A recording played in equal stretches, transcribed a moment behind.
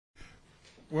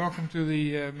Welcome to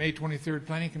the May 23rd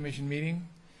Planning Commission meeting.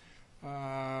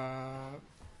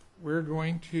 We're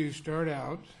going to start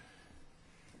out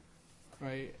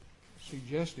by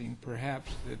suggesting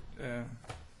perhaps that,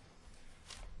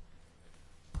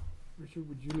 Richard,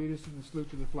 would you lead us in the salute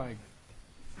to the flag?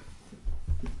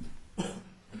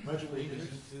 Pledge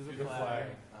allegiance to the flag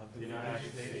of the United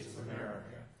States of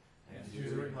America and to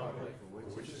the republic for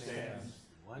which it stands,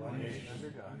 one nation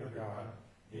under God,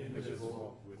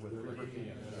 indivisible, with liberty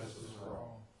and justice for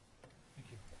all. Thank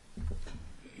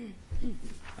you.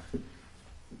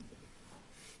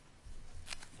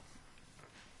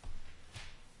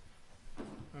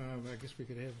 I guess we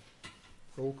could have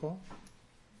roll call.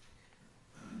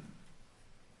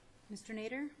 Mr.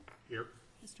 Nader? Here.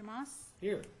 Mr. Moss?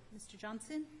 Here. Mr.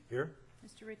 Johnson? Here.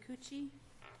 Mr. Ricucci?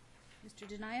 Mr.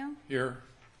 Denayo? Here.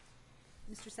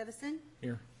 Mr. Sevison?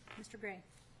 Here. Mr. Gray?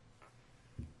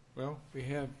 Well, we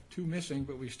have two missing,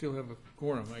 but we still have a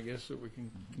quorum, I guess, so we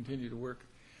can continue to work.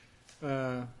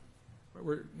 But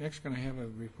we're next going to have a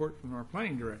report from our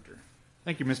planning director.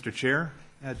 Thank you, Mr. Chair.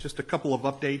 Just a couple of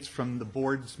updates from the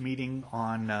board's meeting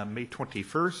on May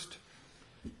 21st.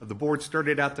 The board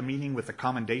started out the meeting with a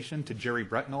commendation to Jerry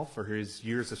Bretnall for his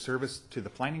years of service to the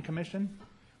Planning Commission.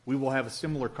 We will have a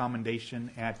similar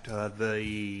commendation at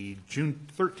the June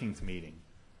 13th meeting.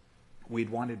 We'd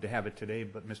wanted to have it today,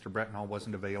 but Mr. Bretnall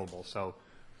wasn't available. So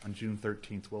on June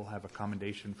 13th, we'll have a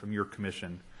commendation from your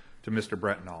commission to Mr.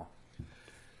 Bretnall.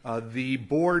 The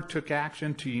board took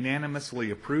action to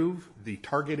unanimously approve the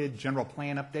targeted general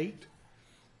plan update.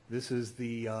 This is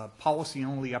the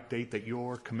policy-only update that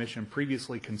your commission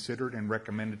previously considered and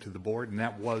recommended to the board, and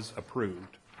that was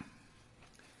approved.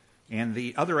 And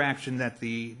the other action that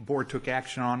the board took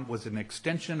action on was an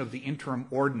extension of the interim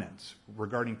ordinance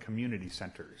regarding community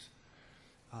centers.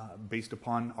 Based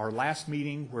upon our last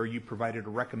meeting where you provided a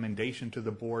recommendation to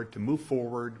the board to move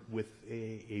forward with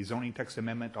a zoning text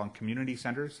amendment on community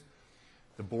centers,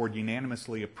 the board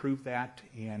unanimously approved that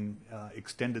and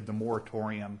extended the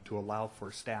moratorium to allow for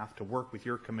staff to work with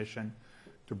your commission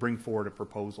to bring forward a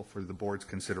proposal for the board's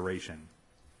consideration.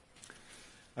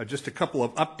 Just a couple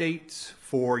of updates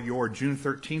for your June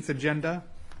 13th agenda.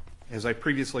 As I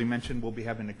previously mentioned, we'll be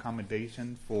having an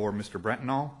accommodation for Mr.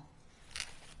 Bretnall.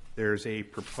 There's a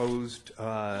proposed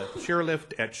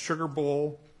chairlift at Sugar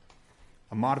Bowl,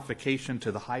 a modification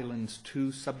to the Highlands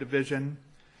 2 subdivision,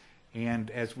 and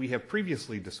as we have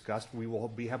previously discussed, we will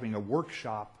be having a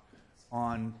workshop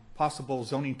on possible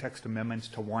zoning text amendments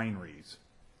to wineries.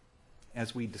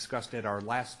 As we discussed at our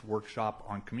last workshop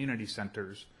on community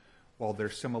centers, while there are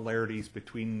similarities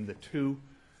between the two,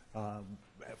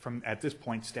 at this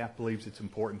point, staff believes it's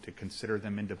important to consider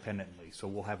them independently. So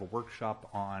we'll have a workshop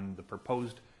on the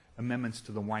proposed amendments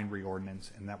to the winery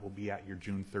ordinance, and that will be at your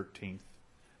June 13th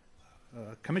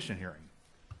commission hearing.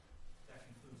 That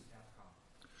concludes staff comment.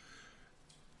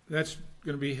 That's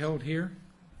going to be held here?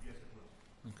 Yes, it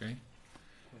will. Okay.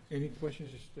 Any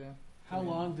questions of staff? How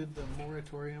long did the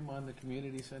moratorium on the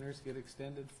community centers get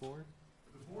extended for?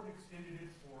 The board extended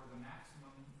it for the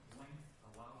maximum length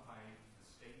allowed by the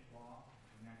state law,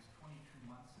 the next 22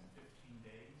 months and 15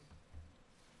 days.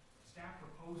 Staff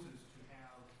proposes to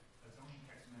have a zoning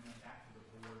text amendment back to the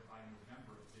board by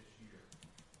November of this year.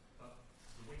 But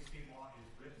the way state law is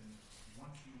written,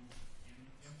 once you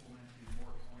implement the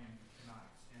moratorium, you cannot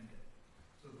extend it.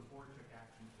 So the board took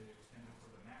action to extend it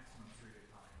for the maximum period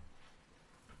of time.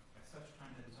 At such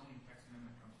time that the zoning text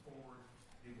amendment comes forward,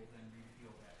 they will then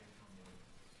repeal that interim ordinance.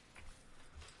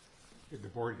 Did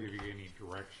the board give you any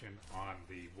direction on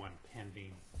the one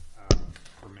pending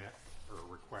permit or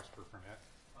request for permit?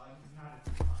 Not at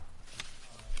this time.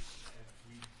 As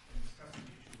we've been discussing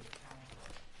the issue with council,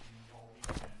 and while we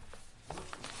can work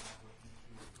with the applicant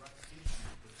to address issues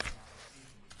with the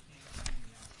application, we can't claim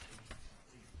the application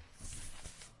complete.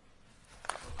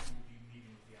 So we will be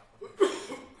meeting with the applicant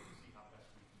to see how best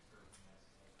we can serve them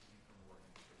as the interim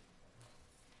organization.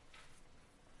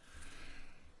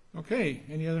 Okay.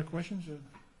 Any other questions of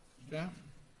staff?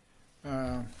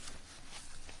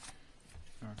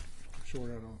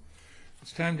 Short out all.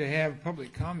 It's time to have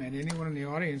public comment. Anyone in the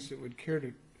audience that would care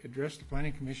to address the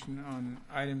Planning Commission on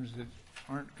items that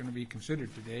aren't going to be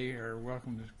considered today are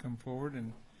welcome to come forward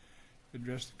and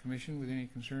address the Commission with any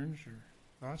concerns or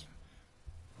thoughts.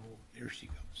 Oh, there she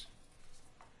comes.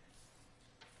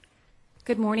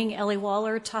 Good morning, Ellie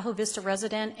Waller, Tahoe Vista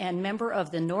resident and member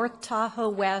of the North Tahoe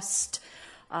West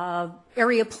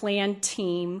Area Plan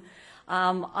team.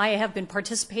 I have been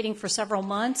participating for several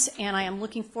months, and I am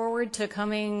looking forward to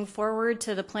coming forward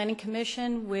to the Planning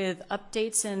Commission with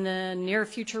updates in the near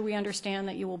future. We understand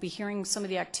that you will be hearing some of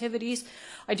the activities.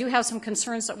 I do have some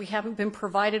concerns that we haven't been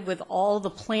provided with all the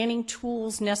planning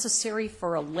tools necessary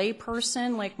for a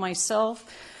layperson like myself.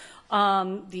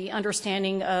 The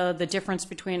understanding of the difference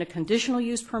between a conditional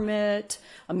use permit,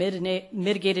 a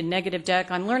mitigated negative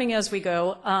deck. I'm learning as we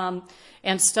go,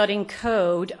 and studying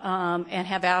code, and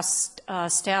have asked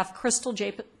staff. Crystal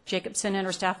Jacobson and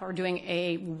her staff are doing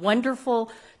a wonderful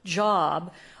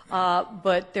job,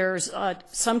 but there's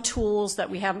some tools that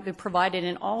we haven't been provided,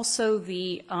 and also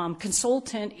the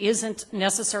consultant isn't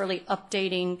necessarily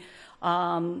updating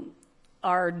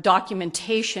our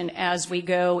documentation as we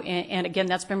go, and again,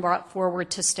 that's been brought forward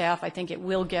to staff. I think it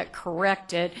will get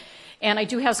corrected. And I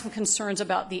do have some concerns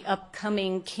about the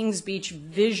upcoming Kings Beach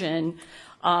vision.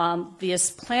 This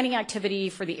planning activity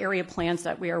for the area plans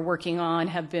that we are working on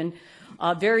have been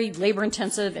very labor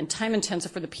intensive and time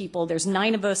intensive for the people. There's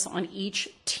 9 of us on each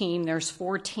team. There's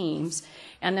 4 teams.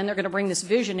 And then they're going to bring this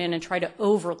vision in and try to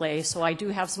overlay. So I do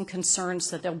have some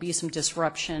concerns that there'll be some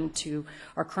disruption to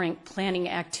our current planning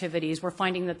activities. We're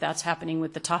finding that that's happening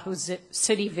with the Tahoe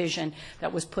City vision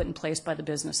that was put in place by the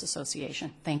Business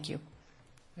Association. Thank you.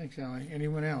 Thanks, Ally.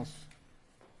 Anyone else?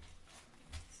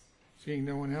 Seeing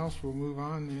no one else, we'll move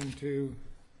on then to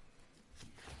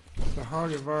the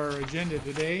heart of our agenda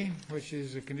today, which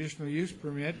is a conditional use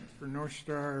permit for North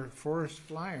Star Forest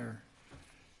Flyer.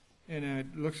 And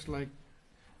it looks like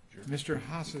Mr.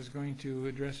 Haas is going to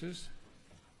address us.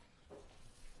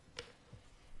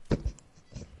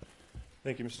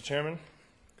 Thank you, Mr. Chairman.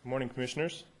 Good morning,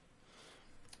 Commissioners.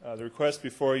 The request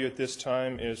before you at this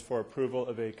time is for approval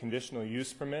of a conditional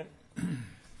use permit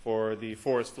for the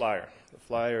Forest Flyer. The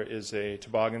Flyer is a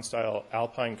toboggan-style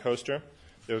alpine coaster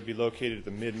that would be located at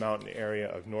the mid-mountain area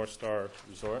of North Star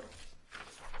Resort,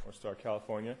 North Star,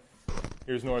 California.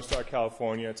 Here's North Star,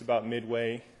 California. It's about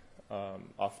midway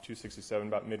off 267,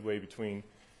 about midway between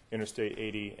Interstate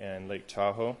 80 and Lake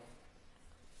Tahoe.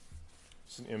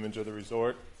 It's an image of the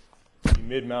resort. The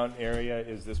mid-mountain area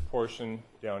is this portion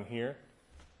down here.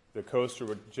 The coaster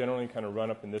would generally kind of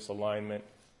run up in this alignment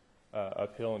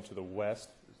uphill and to the west.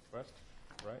 West,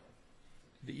 right?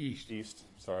 The east. East.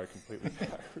 Sorry, completely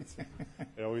backwards.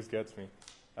 It always gets me.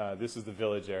 This is the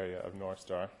village area of North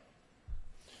Star.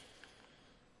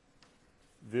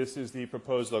 This is the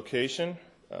proposed location.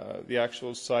 The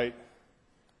actual site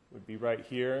would be right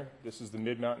here. This is the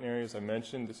mid-mountain area, as I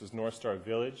mentioned. This is North Star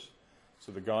Village.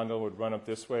 So the gondola would run up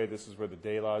this way. This is where the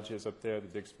Day Lodge is up there, the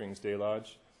Dig Springs Day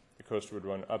Lodge. The coaster would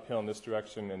run uphill in this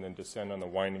direction and then descend on the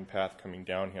winding path coming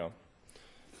downhill.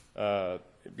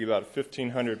 It'd be about a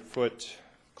 1,500-foot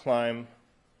climb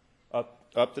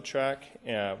up the track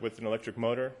with an electric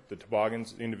motor. The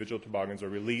toboggans, the individual toboggans, are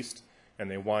released, and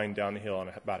they wind down the hill on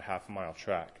about a half-mile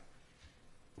track.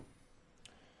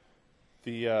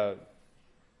 The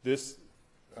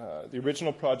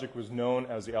original project was known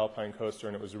as the Alpine Coaster,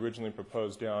 and it was originally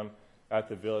proposed down at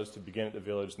the village to begin at the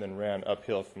village and then ran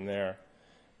uphill from there.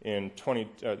 The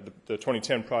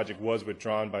 2010 project was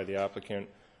withdrawn by the applicant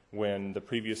when the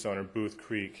previous owner, Booth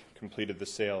Creek, completed the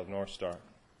sale of North Star.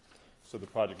 So the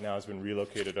project now has been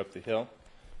relocated up the hill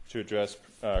to address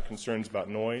concerns about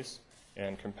noise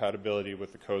and compatibility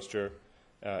with the coaster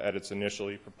at its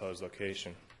initially proposed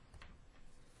location.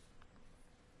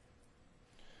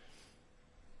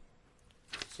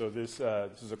 So this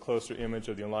is a closer image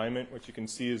of the alignment. What you can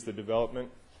see is the development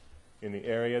in the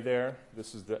area there.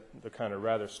 This is the kind of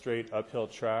rather straight uphill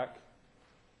track.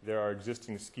 There are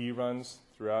existing ski runs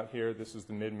throughout here. This is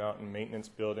the Mid-Mountain Maintenance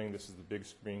Building. This is the Big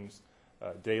Springs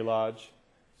Day Lodge.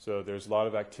 So there's a lot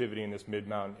of activity in this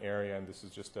mid-mountain area, and this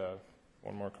is just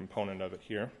one more component of it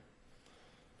here.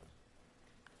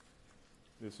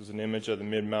 This is an image of the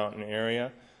mid-mountain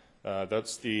area.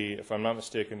 That's the, if I'm not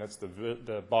mistaken, that's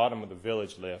the bottom of the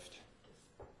village lift.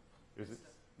 Is it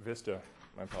Vista?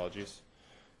 My apologies.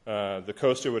 The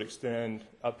coaster would extend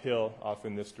uphill off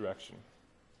in this direction.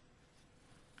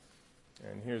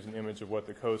 And here's an image of what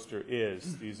the coaster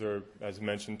is. These are, as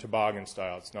mentioned, toboggan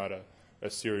style. It's not a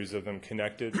series of them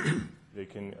connected. They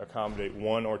can accommodate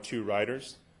 1 or 2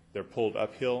 riders. They're pulled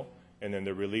uphill, and then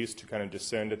they're released to kind of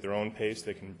descend at their own pace.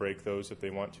 They can break those if they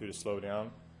want to slow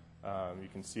down. You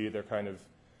can see they're kind of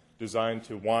designed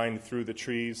to wind through the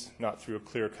trees, not through a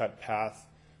clear-cut path.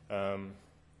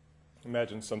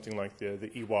 Imagine something like the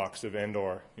Ewoks of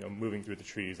Endor, moving through the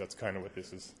trees. That's kind of what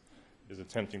this is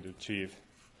attempting to achieve.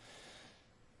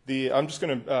 I'm just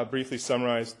going to briefly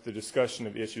summarize the discussion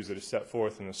of issues that are set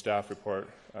forth in the staff report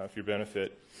for your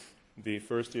benefit. The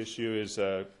first issue is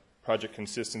project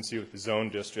consistency with the zone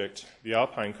district, the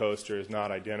Alpine Coaster is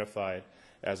not identified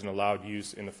as an allowed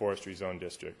use in the forestry zone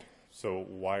district. So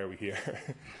why are we here?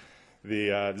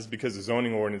 This is because the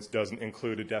zoning ordinance doesn't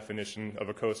include a definition of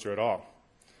a coaster at all.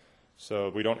 So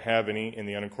we don't have any in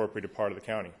the unincorporated part of the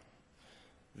county.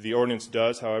 The ordinance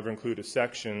does, however, include a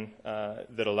section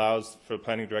that allows for the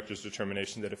planning director's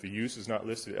determination that if a use is not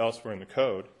listed elsewhere in the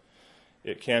code,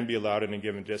 it can be allowed in a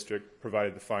given district,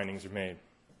 provided the findings are made.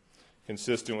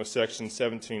 Consistent with section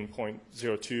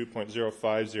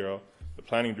 17.02.050, the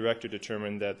planning director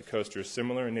determined that the coaster is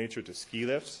similar in nature to ski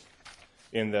lifts,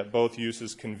 in that both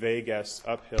uses convey guests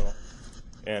uphill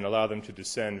and allow them to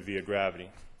descend via gravity.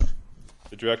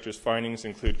 The director's findings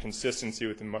include consistency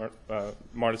with the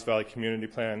Martis Valley Community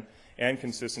Plan and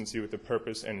consistency with the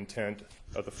purpose and intent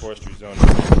of the forestry zone.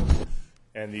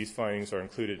 And these findings are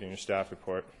included in your staff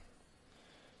report.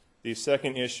 The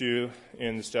second issue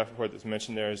in the staff report that's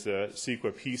mentioned there is the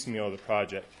CEQA piecemeal of the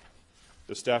project.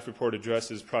 The staff report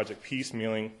addresses project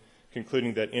piecemealing,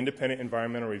 concluding that independent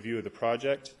environmental review of the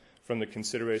project from the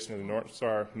consideration of the North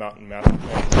Star Mountain Master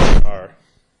Plan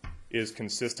is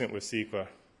consistent with CEQA.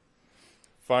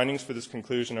 Findings for this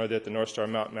conclusion are that the North Star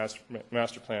Mountain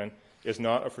Master Plan is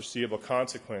not a foreseeable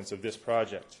consequence of this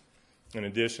project. In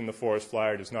addition, the Forest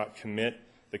Flyer does not commit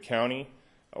the county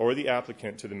or the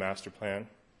applicant to the master plan,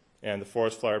 and the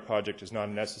Forest Flyer project is not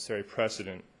a necessary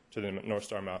precedent to the North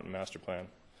Star Mountain Master Plan.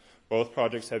 Both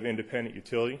projects have independent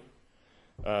utility,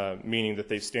 meaning that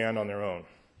they stand on their own.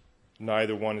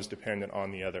 Neither one is dependent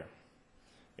on the other.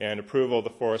 And approval of the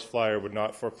Forest Flyer would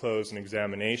not foreclose an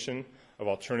examination of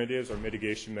alternatives or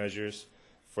mitigation measures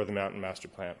for the Mountain Master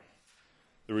Plan.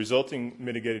 The resulting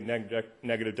mitigated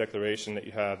negative declaration that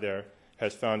you have there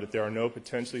has found that there are no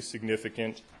potentially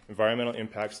significant environmental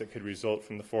impacts that could result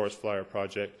from the Forest Flyer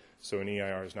project, so an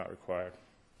EIR is not required.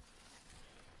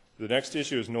 The next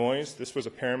issue is noise. This was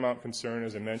a paramount concern,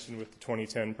 as I mentioned, with the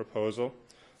 2010 proposal,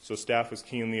 so staff was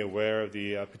keenly aware of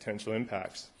the potential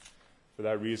impacts. For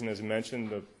that reason, as I mentioned,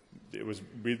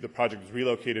 the project was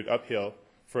relocated uphill,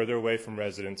 further away from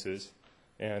residences,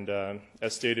 and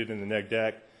as stated in the neg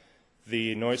deck,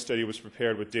 the noise study was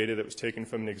prepared with data that was taken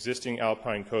from an existing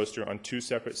Alpine coaster on 2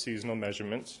 separate seasonal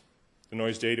measurements. The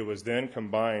noise data was then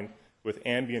combined with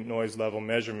ambient noise level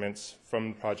measurements from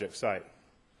the project site.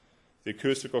 The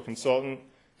acoustical consultant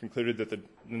concluded that the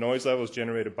noise levels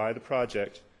generated by the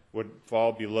project would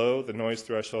fall below the noise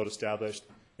threshold established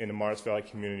in the Martis Valley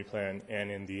Community Plan and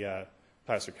in the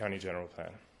Placer County General Plan.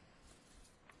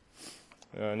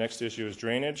 Next issue is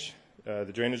drainage.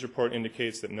 The drainage report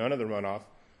indicates that none of the runoff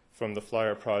from the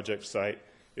Flyer project site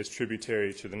is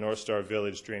tributary to the North Star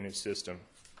Village drainage system.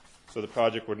 So the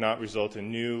project would not result in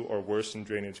new or worsened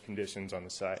drainage conditions on the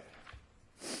site.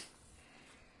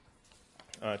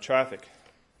 Traffic.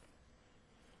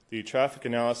 The traffic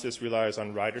analysis relies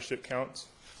on ridership counts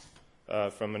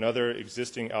from another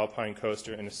existing Alpine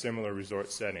coaster in a similar resort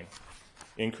setting.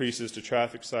 Increases to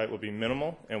traffic site will be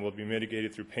minimal and will be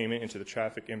mitigated through payment into the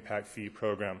traffic impact fee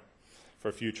program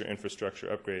for future infrastructure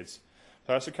upgrades.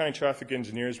 Placer County traffic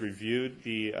engineers reviewed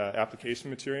the application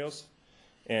materials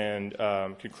and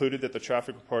concluded that the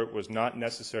traffic report was not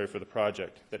necessary for the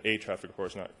project, that a traffic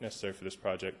report is not necessary for this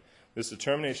project. This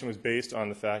determination was based on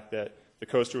the fact that the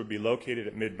coaster would be located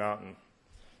at mid-mountain.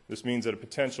 This means that a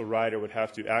potential rider would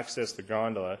have to access the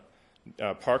gondola,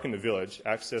 park in the village,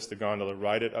 access the gondola,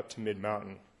 ride it up to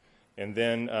mid-mountain, and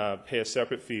then pay a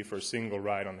separate fee for a single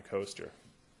ride on the coaster.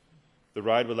 The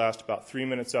ride would last about 3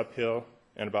 minutes uphill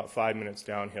and about 5 minutes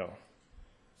downhill.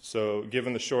 So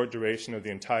given the short duration of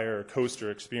the entire coaster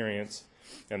experience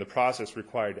and the process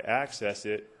required to access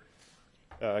it,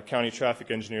 county traffic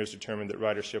engineers determined that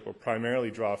ridership will primarily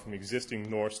draw from existing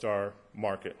North Star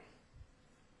market,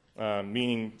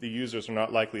 meaning the users are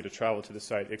not likely to travel to the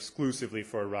site exclusively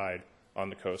for a ride on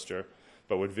the coaster,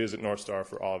 but would visit North Star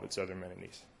for all of its other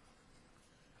amenities.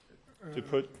 To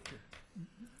put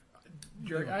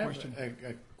Jerry, I have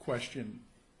a question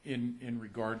in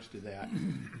regards to that,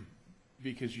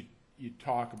 because you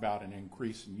talk about an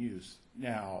increase in use.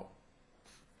 Now,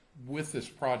 with this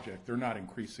project, they're not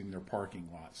increasing their parking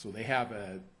lot, so they have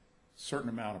a certain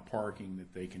amount of parking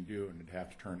that they can do, and they'd have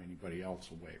to turn anybody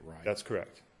else away, right? That's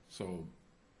correct. So,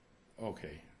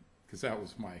 okay, because that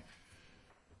was my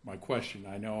question.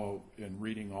 I know in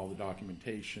reading all the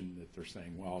documentation that they're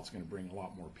saying, well, it's going to bring a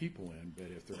lot more people in, but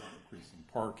if they're not increasing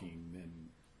parking, then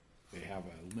they have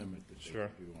a limit that they Sure.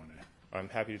 can do on it. I'm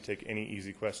happy to take any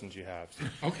easy questions you have.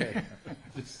 Okay.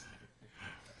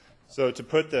 So to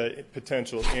put the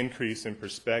potential increase in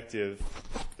perspective,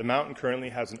 the mountain currently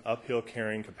has an uphill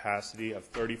carrying capacity of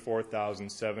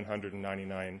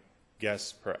 34,799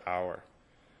 guests per hour.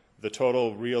 The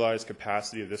total realized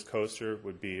capacity of this coaster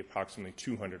would be approximately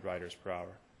 200 riders per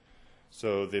hour.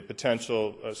 So the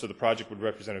potential, so the project would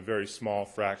represent a very small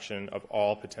fraction of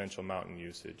all potential mountain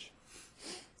usage,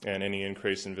 and any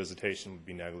increase in visitation would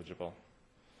be negligible.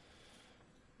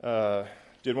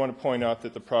 Did want to point out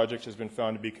that the project has been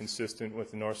found to be consistent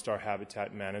with the North Star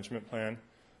Habitat Management Plan.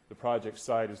 The project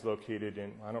site is located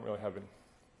in, I don't really have it,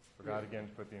 forgot again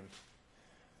to put the image.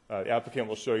 The applicant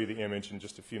will show you the image in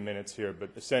just a few minutes here, but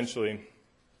essentially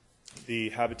the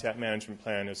Habitat Management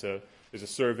Plan is a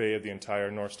survey of the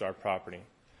entire North Star property,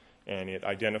 and it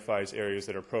identifies areas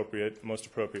that are most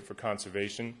appropriate for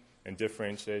conservation, and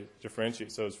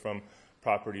differentiates those from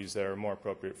properties that are more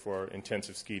appropriate for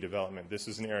intensive ski development. This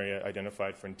is an area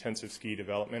identified for intensive ski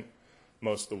development.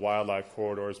 Most of the wildlife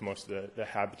corridors, most of the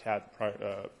habitat,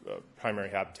 primary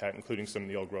habitat, including some of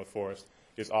the old growth forest,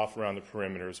 is off around the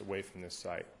perimeters away from this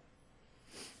site.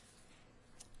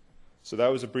 So that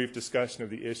was a brief discussion of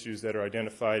the issues that are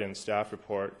identified in the staff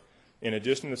report. In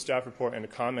addition to the staff report and the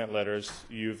comment letters,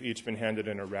 you've each been handed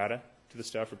an errata to the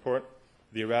staff report.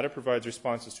 The errata provides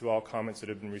responses to all comments that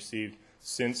have been received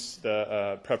since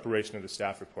the preparation of the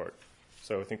staff report.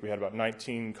 So I think we had about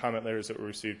 19 comment letters that were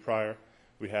received prior.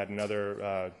 We had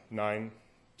another 9,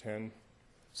 10,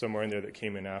 somewhere in there that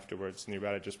came in afterwards, and the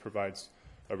errata just provides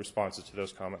responses to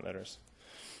those comment letters.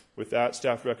 With that,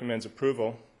 staff recommends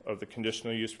approval of the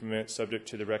conditional use permit subject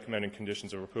to the recommended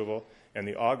conditions of approval and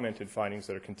the augmented findings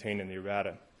that are contained in the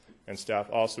errata. And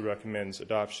staff also recommends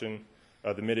adoption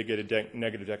of the mitigated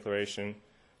negative declaration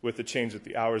with the change that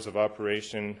the hours of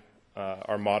operation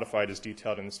are modified as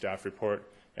detailed in the staff report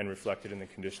and reflected in the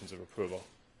conditions of approval.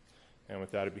 And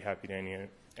with that, I'd be happy to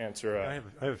answer. I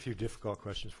have a few difficult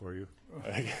questions for you.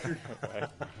 I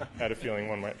had a feeling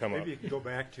one might come up. Maybe you can go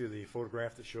back to the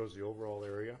photograph that shows the overall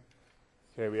area.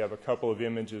 Okay, we have a couple of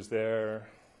images there.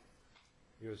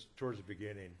 It was towards the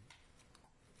beginning.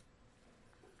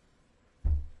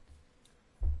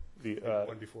 The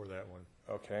one before that one.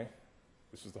 Okay,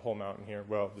 this is the whole mountain here.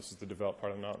 Well, this is the developed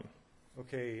part of the mountain.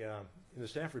 Okay, in the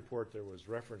staff report there was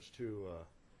reference to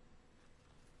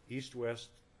east-west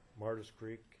Martis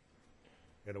Creek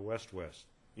and a west-west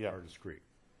Martis Creek.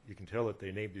 You can tell that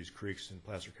they named these creeks in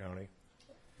Placer County.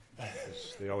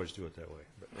 They always do it that way.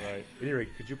 But right. At any rate,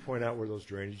 could you point out where those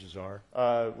drainages are?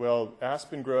 Well,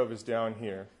 Aspen Grove is down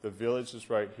here. The village is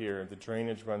right here. The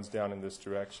drainage runs down in this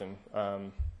direction.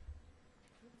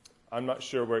 I'm not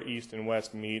sure where east and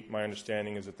west meet. My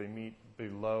understanding is that they meet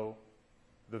below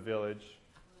the village.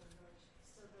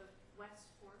 So the west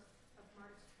fork of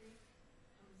Martis Creek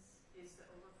is the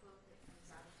overflow that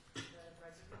comes out of the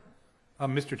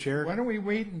reservoir? Mr. Chair? Why don't we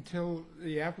wait until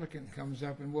the applicant comes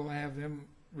up, and we'll have them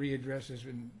readdress this.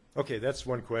 Okay, that's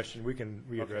one question. We can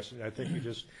readdress it. I think we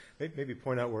just maybe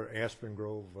point out where Aspen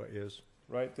Grove is.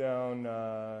 Right down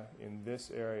in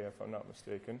this area, if I'm not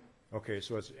mistaken. Okay,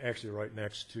 so it's actually right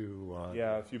next to...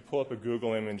 yeah, if you pull up a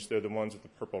Google image, they're the ones with the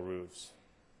purple roofs.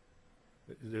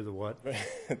 They're the what?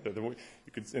 You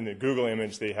could, in the Google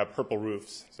image, they have purple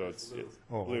roofs, so it's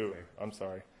blue. Okay. I'm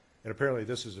sorry. And apparently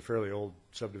this is a fairly old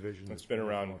subdivision. It's been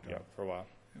around for a while.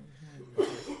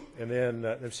 And then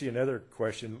let's see another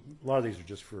question. A lot of these are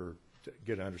just for to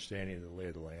get an understanding of the lay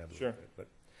of the land. Sure. But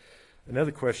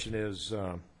another question is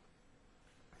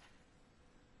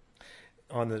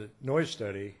on the noise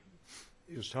study,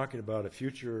 it was talking about a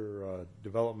future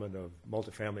development of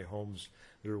multifamily homes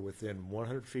that are within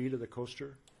 100 feet of the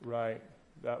coaster. Right.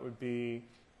 That would be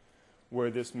where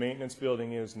this maintenance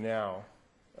building is now.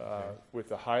 With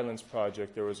the Highlands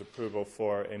project, there was approval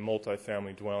for a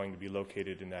multifamily dwelling to be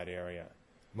located in that area.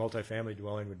 Multifamily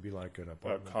dwelling would be like an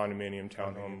apartment? A condominium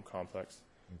townhome complex.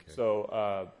 Okay.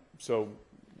 So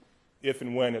if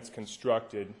and when it's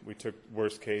constructed, we took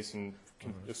worst case and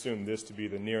assumed this to be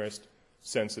the nearest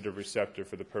sensitive receptor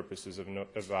for the purposes of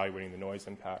evaluating the noise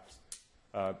impacts.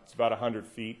 It's about 100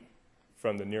 feet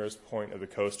from the nearest point of the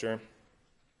coaster.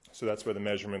 So that's where the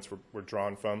measurements were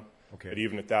drawn from. Okay. But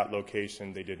even at that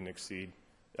location, they didn't exceed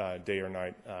day or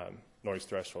night noise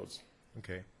thresholds.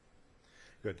 Okay.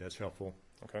 Good. That's helpful.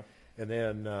 Okay. And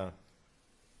then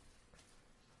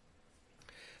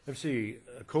let's see,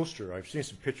 a coaster. I've seen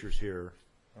some pictures here,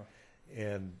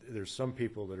 and there's some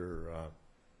people that are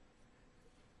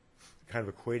kind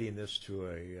of equating this to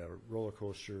a roller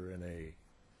coaster in a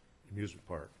amusement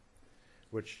park,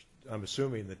 which I'm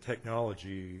assuming the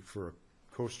technology for a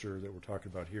coaster that we're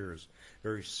talking about here is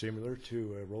very similar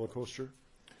to a roller coaster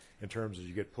in terms of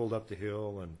you get pulled up the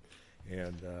hill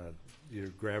and your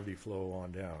gravity flow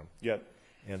on down. Yep.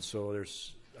 And so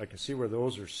I can see where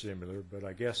those are similar, but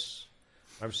I guess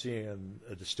I'm seeing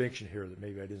a distinction here that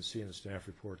maybe I didn't see in the staff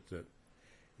report, that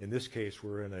In this case,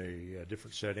 we're in a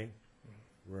different setting.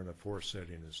 We're in a forest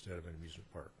setting instead of an amusement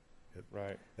park.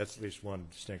 Right. That's at least one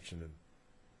distinction,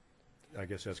 and I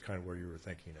guess that's kind of where you were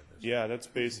thinking of this. Yeah, that's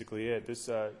basically it. This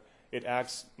it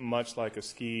acts much like a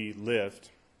ski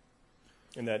lift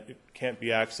in that it can't be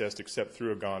accessed except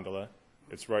through a gondola.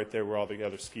 It's right there where all the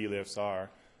other ski lifts are.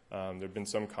 There have been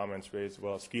some comments raised,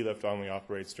 well, a ski lift only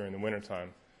operates during the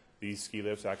wintertime. These ski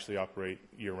lifts actually operate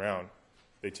year-round.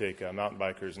 They take mountain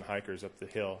bikers and hikers up the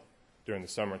hill during the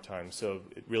summertime. So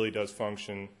it really does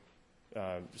function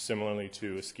similarly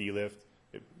to a ski lift.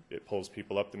 It pulls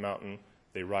people up the mountain.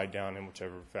 They ride down in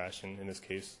whichever fashion, in this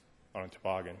case, on a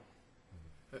toboggan.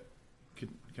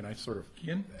 Can I sort of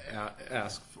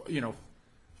ask,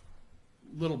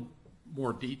 little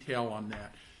more detail on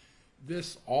that?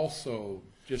 This also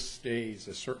just stays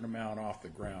a certain amount off the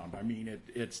ground. I mean,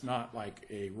 it's not like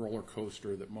a roller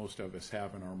coaster that most of us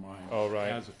have in our mind. Oh, right.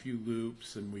 It has a few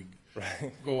loops, and we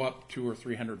go up 200 or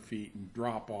 300 feet and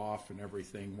drop off and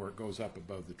everything where it goes up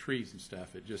above the trees and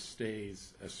stuff. It just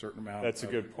stays a certain amount. That's a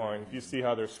good point. You see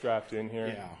how they're strapped in here?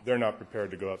 Yeah. They're not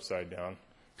prepared to go upside down.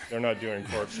 They're not doing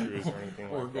corkscrews or anything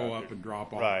or like that. go up and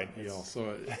drop off Right. the hill.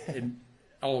 So in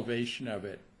elevation of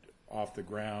it off the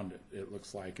ground, it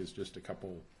looks like is just a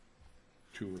couple,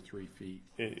 2 or 3 feet.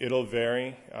 It'll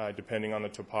vary depending on the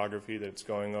topography that it's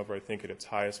going over. I think at its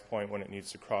highest point when it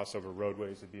needs to cross over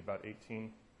roadways, it'd be about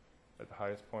 18 at the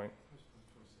highest point.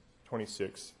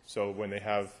 26. So when they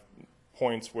have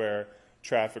points where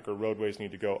traffic or roadways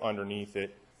need to go underneath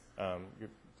it, you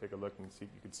take a look and see,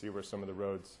 you can see where some of the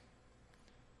roads.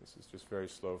 This is just very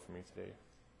slow for me today.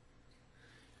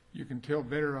 You can tell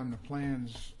better on the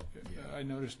plans. I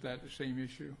noticed that same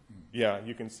issue. Yeah,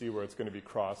 you can see where it's going to be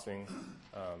crossing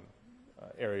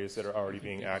areas that are already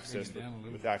being accessed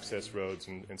with access roads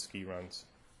and ski runs.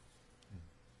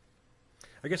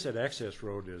 I guess that access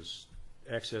road is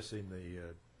accessing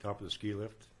the top of the ski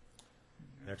lift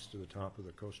next to the top of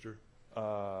the coaster.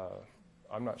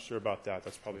 I'm not sure about that.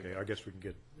 That's probably Okay, I guess we can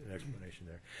get an explanation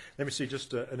there. Let me see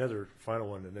just another final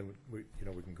one, and then we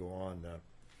can go on.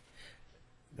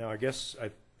 Now, I guess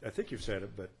I think you've said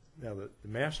it, but now the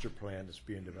master plan that's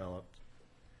being developed,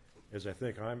 as I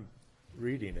think I'm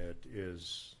reading it,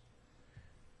 is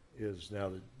now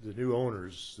the new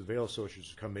owners, the Vail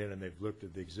Associates, have come in and they've looked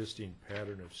at the existing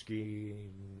pattern of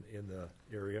skiing in the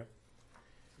area,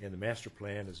 and the master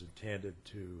plan is intended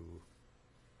to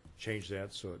change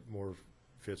that so it more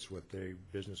fits what they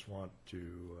business want to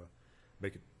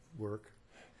make it work.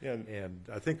 Yeah. And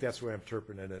I think that's the way I'm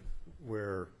interpreting it,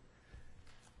 where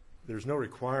there's no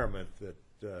requirement that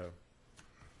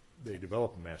they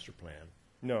develop a master plan.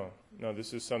 No,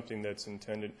 this is something that's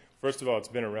intended. First of all, it's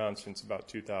been around since about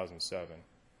 2007.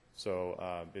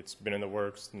 So it's been in the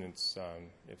works, and it's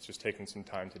just taken some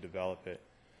time to develop it.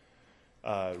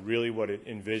 Really what it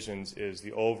envisions is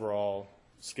the overall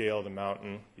scale of the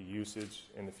mountain, the usage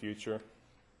in the future.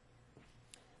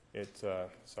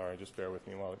 Sorry, just bear with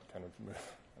me while it kind of,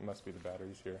 it must be the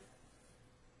batteries here.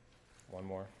 One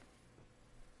more.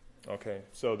 Okay,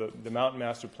 so the Mountain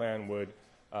Master Plan would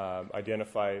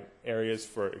identify areas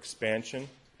for expansion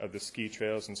of the ski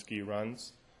trails and ski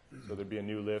runs. So there'd be a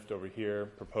new lift over here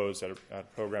proposed at a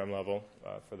program level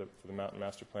for the Mountain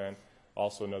Master Plan.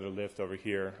 Also another lift over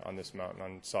here on this mountain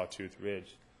on Sawtooth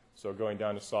Ridge. So going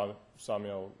down to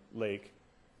Sawmill Lake,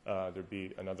 there'd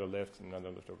be another lift and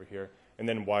another lift over here, and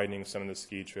then widening some of the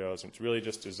ski trails. And it's really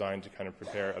just designed to kind of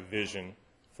prepare a vision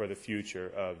for the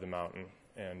future of the mountain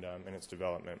and its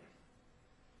development.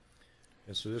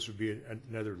 And so this would be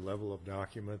another level of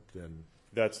document than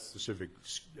That's specific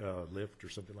lift or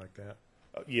something like that?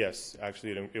 Yes,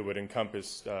 actually it would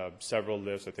encompass several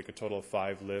lifts. I think a total of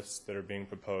 5 lifts that are being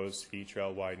proposed, ski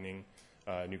trail widening,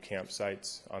 new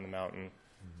campsites on the mountain.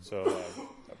 Mm-hmm. So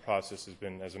the process has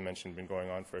been, as I mentioned, been going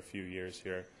on for a few years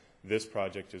here. This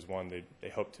project is one they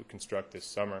hope to construct this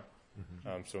summer.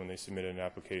 Mm-hmm. So when they submitted an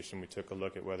application, we took a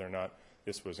look at whether or not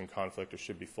this was in conflict or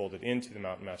should be folded into the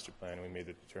Mountain Master Plan, and we made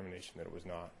the determination that it was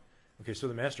not. Okay, so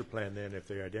the master plan then, if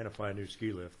they identify a new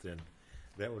ski lift, then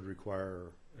that would require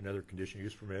another conditional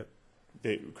use permit?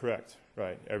 Correct,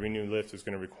 right. Every new lift is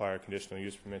going to require a conditional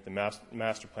use permit. The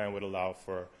master plan would allow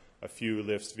for a few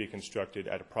lifts to be constructed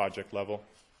at a project level,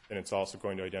 and it's also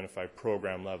going to identify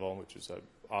program level, which is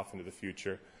off into the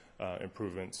future,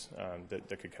 improvements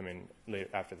that could come in late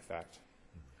after the fact.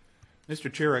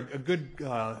 Mr. Chair, a good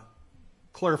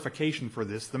clarification for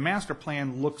this. The master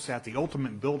plan looks at the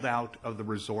ultimate build-out of the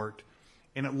resort,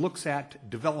 and it looks at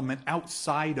development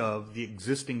outside of the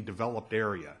existing developed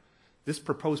area. This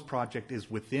proposed project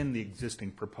is within the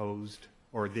existing proposed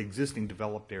or the existing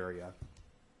developed area.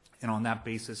 And on that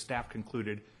basis, staff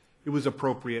concluded it was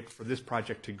appropriate for this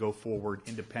project to go forward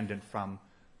independent from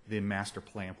the master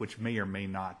plan, which may or may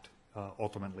not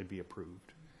ultimately be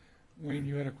approved. Wayne,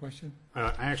 you had a question?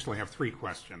 I actually have 3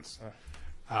 questions.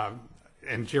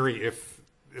 And Jerry, if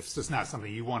this is not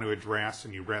something you want to address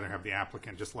and you'd rather have the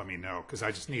applicant, just let me know, because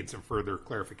I just need some further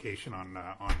clarification on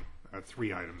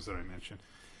 3 items that I mentioned.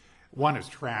 One is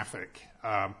traffic.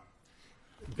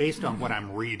 Based on what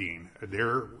I'm reading,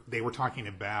 they were talking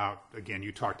about, again,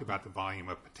 you talked about the volume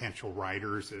of potential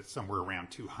riders at somewhere around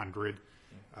 200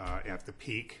 at the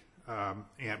peak,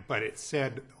 but it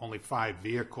said only 5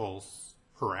 vehicles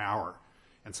per hour.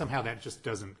 And somehow that just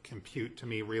doesn't compute to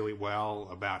me really well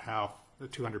about how the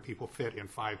 200 people fit in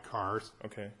 5 cars.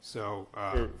 Okay. So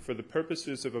for the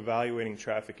purposes of evaluating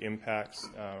traffic impacts,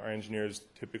 our engineers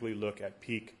typically look at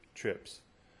peak trips.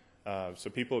 So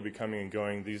people will be coming and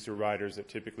going. These are riders that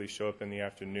typically show up in the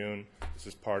afternoon. This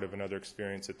is part of another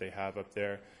experience that they have up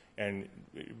there. And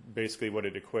basically what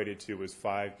it equated to was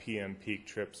 5 p.m. peak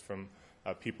trips from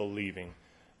people leaving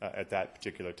at that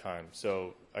particular time.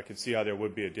 So I could see how there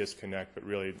would be a disconnect, but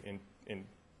really in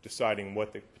deciding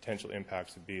what the potential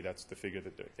impacts would be, that's the figure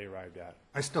that they arrived at.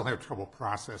 I still have trouble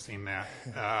processing that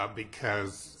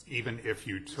because even if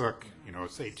you took,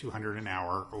 say 200 an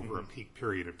hour over a peak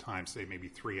period of time, say maybe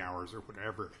 3 hours or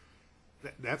whatever,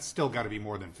 that's still got to be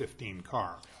more than 15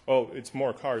 cars. Oh, it's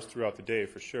more cars throughout the day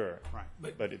for sure.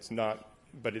 Right. But it's not.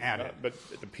 But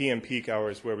the PM peak hour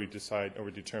is where we decide or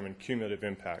we determine cumulative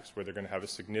impacts, where they're going to have a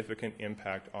significant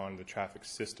impact on the traffic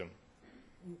system.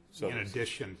 So in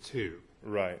addition to.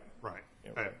 Right. Right.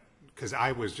 Because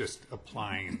I was just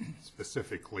applying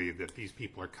specifically that these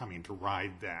people are coming to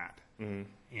ride that. Mm-hmm.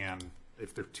 And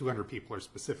if the 200 people are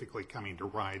specifically coming to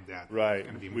ride that, right. it's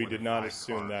going to be more we than did not 5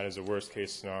 assume cars. that as a worst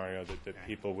case scenario, that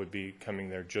people would be coming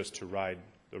there just to ride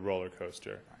the roller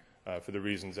coaster. For the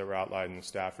reasons that were outlined in the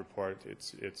staff report,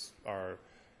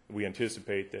 we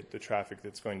anticipate that the traffic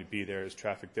that's going to be there is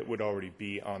traffic that would already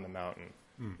be on the mountain.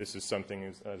 This is something,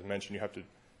 as I mentioned, you have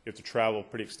to travel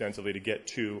pretty extensively to get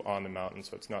to on the mountain,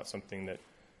 so it's not something that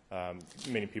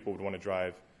many people would want to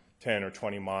drive 10 or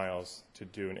 20 miles to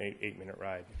do an 8-minute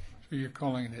ride. So you're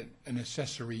calling it an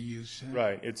accessory use?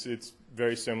 Right. It's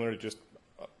very similar to just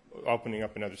opening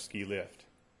up another ski lift.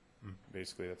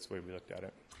 Basically, that's the way we looked at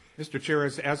it. Mr. Chair,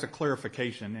 as a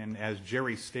clarification, and as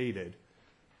Jerry stated,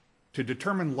 to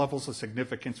determine levels of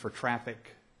significance for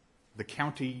traffic, the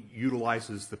county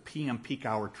utilizes the PM peak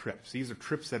hour trips. These are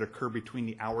trips that occur between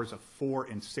the hours of 4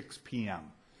 and 6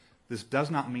 p.m. This does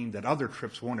not mean that other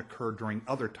trips won't occur during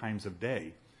other times of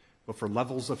day, but for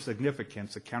levels of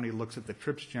significance, the county looks at the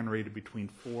trips generated between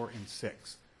 4 and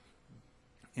 6.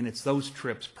 And it's those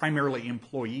trips, primarily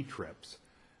employee trips,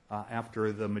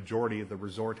 after the majority of the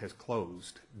resort has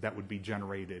closed, that would be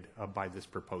generated by this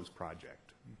proposed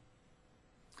project.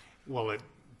 Well, it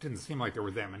didn't seem like there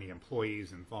were that many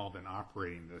employees involved in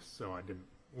operating this, so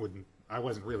I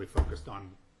wasn't really focused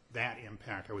on that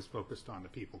impact. I was focused on the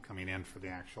people coming in for the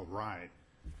actual ride.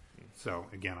 So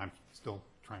again, I'm still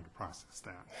trying to process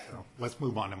that. So let's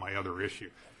move on to my other issue.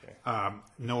 Okay.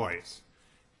 Noise.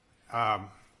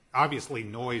 Obviously,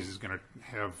 noise is going to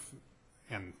have,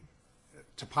 and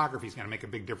topography is going to make a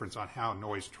big difference on how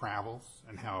noise travels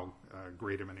and how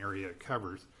great of an area it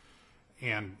covers.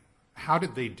 And how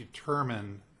did they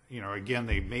determine, again,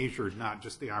 they measured not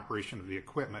just the operation of the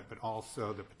equipment, but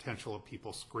also the potential of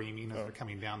people screaming as they're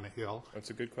coming down the hill? That's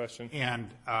a good question. And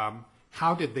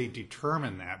how did they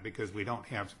determine that? Because we don't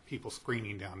have people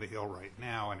screaming down the hill right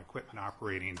now and equipment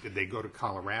operating. Did they go to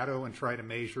Colorado and try to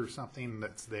measure something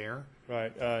that's there?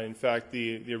 Right. In fact,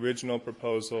 the original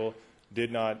proposal did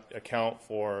not account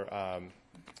for, I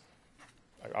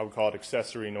would call it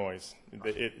accessory noise.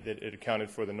 It accounted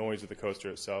for the noise of the coaster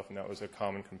itself, and that was a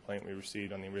common complaint we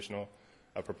received on the original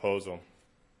proposal.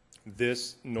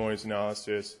 This noise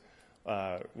analysis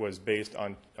was based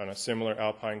on a similar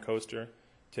alpine coaster,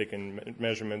 taking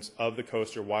measurements of the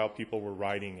coaster while people were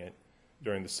riding it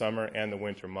during the summer and the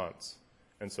winter months.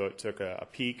 And so it took a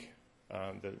peak,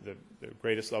 the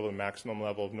greatest level, the maximum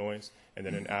level of noise, and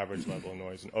then an average level of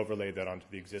noise, and overlaid that onto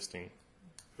the existing.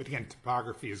 But again,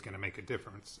 topography is going to make a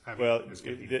difference. It's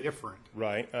going to be different.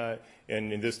 Right.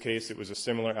 And in this case, it was a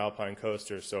similar alpine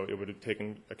coaster, so it would have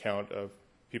taken account of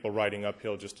people riding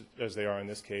uphill just as they are in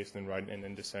this case, and then riding and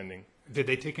then descending. Did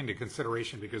they take into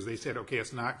consideration, because they said, okay,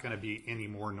 it's not going to be any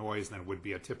more noise than would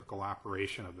be a typical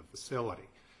operation of the facility.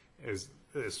 As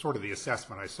sort of the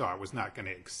assessment I saw, it was not going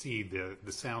to exceed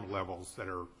the sound levels that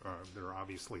are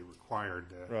obviously required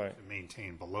to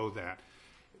maintain below that.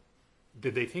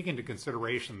 Did they take into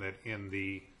consideration that in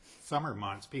the summer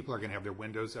months, people are going to have their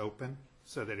windows open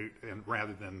so that and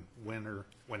rather than when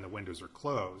the windows are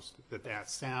closed, that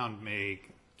sound may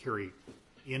carry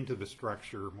into the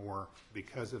structure more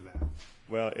because of that?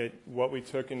 Well, what we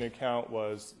took into account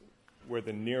was where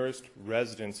the nearest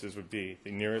residences would be,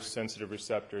 the nearest sensitive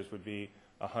receptors would be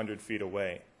 100 feet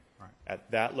away. Right.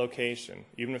 At that location,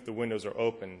 even if the windows are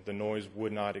open, the noise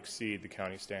would not exceed the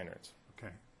county standards.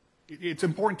 Okay. It's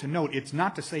important to note, it's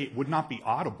not to say it would not be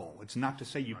audible. It's not to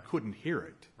say you couldn't hear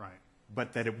it. Right.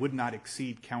 But that it would not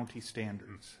exceed county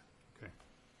standards. Okay.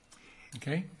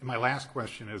 Okay? And my last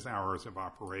question is hours of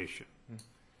operation.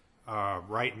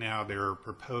 Right now, they're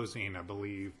proposing, I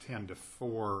believe, 10 to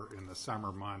 4 in the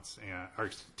summer months, or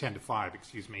 10 to 5,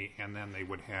 excuse me, and then they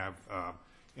would have,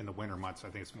 in the winter months, I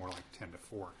think it's more like 10 to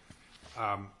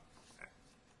 4.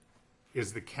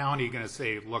 Is the county going to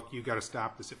say, look, you got to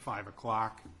stop this at 5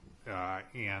 o'clock,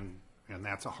 and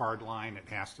that's a hard line, it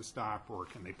has to stop, or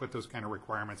can they put those kind of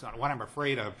requirements on? What I'm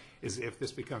afraid of is if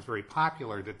this becomes very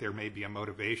popular, that there may be a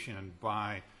motivation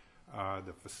by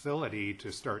the facility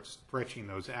to start stretching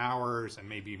those hours and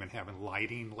maybe even having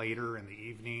lighting later in the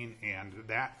evening, and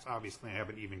that's obviously going to have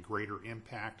an even greater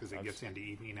impact as it gets into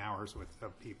evening hours with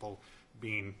people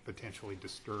being potentially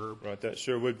disturbed. Right, that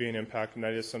sure would be an impact, and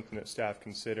that is something that staff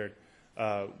considered.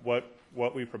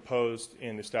 What we proposed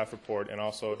in the staff report and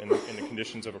also in the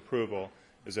conditions of approval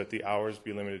is that the hours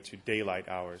be limited to daylight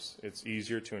hours. It's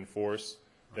easier to enforce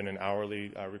than an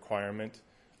hourly requirement.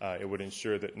 It would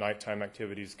ensure that nighttime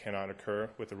activities cannot occur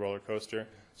with the roller coaster.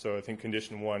 So I think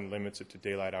condition 1 limits it to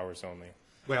daylight hours only.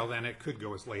 Well, then it could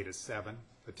go as late as 7,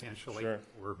 potentially, Sure.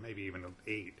 or maybe even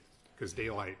 8, because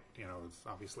daylight, is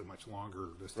obviously much longer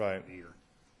this time Right. of the year.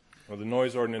 Well, the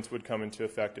noise ordinance would come into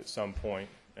effect at some point,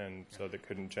 and so they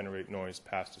couldn't generate noise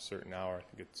past a certain hour. I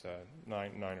think it's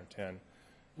 9 or 10.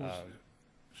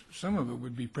 Some of it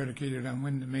would be predicated on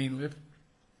when the main lift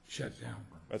shut down.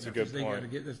 That's a Because good they point. gotta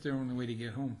get, that's their only way to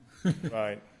get home.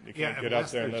 Right. You Yeah, can't get up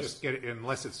there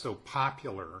unless it's so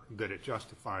popular that it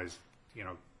justifies,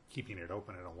 keeping it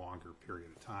open at a longer period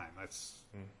of time.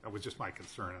 That was just my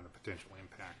concern and the potential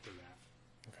impact of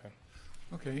that. Okay.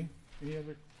 Okay, any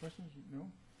other questions?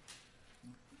 No?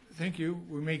 Thank you.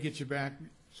 We may get you back,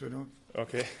 so don't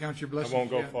Okay. count your I blessings won't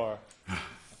go yet. far.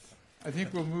 I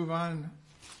think we'll move on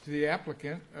to the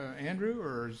applicant, Andrew,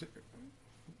 or is it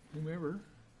whomever.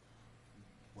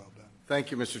 Thank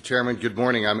you, Mr. Chairman. Good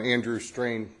morning. I'm Andrew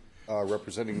Strain,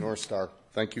 representing North Star.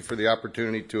 Thank you for the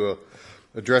opportunity to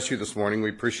address you this morning. We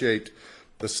appreciate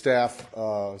the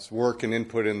staff's work and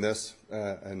input in this,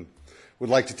 and would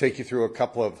like to take you through a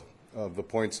couple of the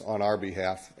points on our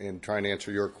behalf and try and answer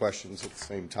your questions at the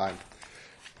same time.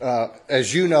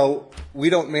 As you know, we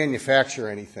don't manufacture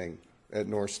anything at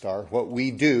North Star. What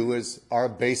we do is our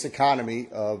base economy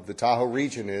of the Tahoe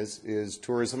region is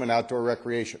tourism and outdoor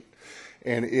recreation.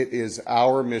 And it is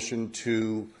our mission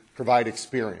to provide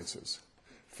experiences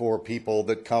for people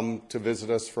that come to visit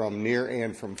us from near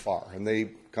and from far. And they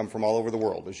come from all over the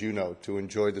world, as you know, to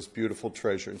enjoy this beautiful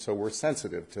treasure. And so we're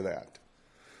sensitive to that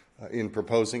in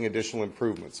proposing additional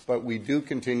improvements. But we do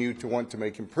continue to want to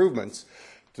make improvements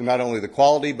to not only the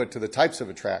quality, but to the types of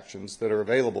attractions that are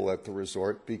available at the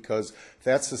resort, because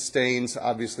that sustains,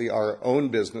 obviously, our own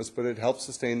business, but it helps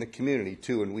sustain the community,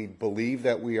 too. And we believe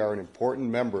that we are an important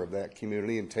member of that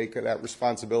community and take that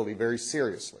responsibility very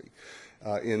seriously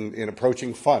in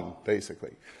approaching fun,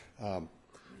 basically.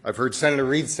 I've heard Senator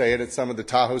Reed say it at some of the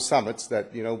Tahoe summits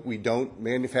that, we don't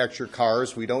manufacture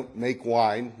cars, we don't make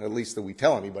wine, at least that we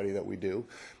tell anybody that we do,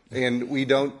 and we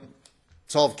don't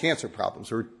solve cancer problems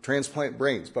or transplant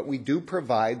brains, but we do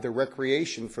provide the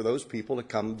recreation for those people to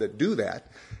come that do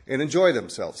that and enjoy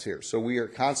themselves here. So we are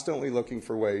constantly looking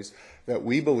for ways that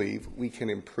we believe we can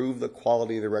improve the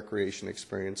quality of the recreation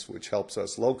experience, which helps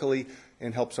us locally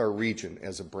and helps our region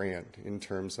as a brand in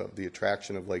terms of the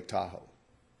attraction of Lake Tahoe.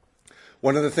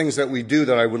 One of the things that we do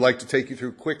that I would like to take you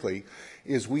through quickly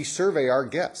is we survey our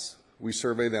guests. We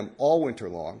survey them all winter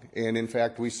long, and in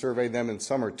fact, we survey them in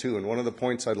summer too. And one of the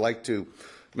points I'd like to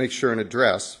make sure and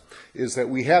address is that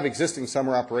we have existing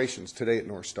summer operations today at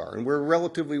North Star, and we're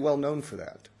relatively well known for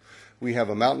that. We have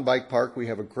a mountain bike park. We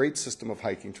have a great system of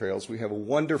hiking trails. We have a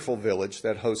wonderful village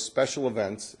that hosts special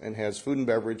events and has food and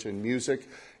beverage and music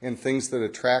and things that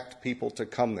attract people to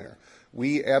come there.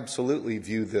 We absolutely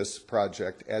view this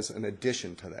project as an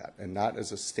addition to that and not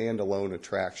as a standalone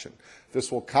attraction. This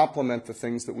will complement the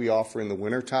things that we offer in the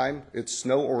wintertime. It's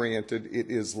snow-oriented. It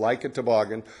is like a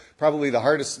toboggan. Probably the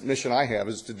hardest mission I have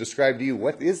is to describe to you,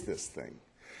 what is this thing?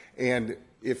 And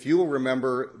if you will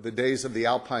remember the days of the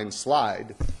Alpine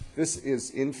Slide, this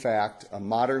is, in fact, a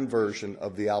modern version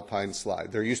of the Alpine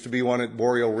Slide. There used to be one at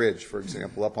Boreal Ridge, for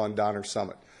example, up on Donner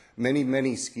Summit.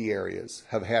 many ski areas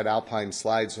have had alpine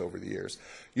slides over the years.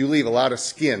 You leave a lot of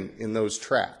skin in those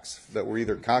tracks that were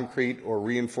either concrete or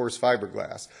reinforced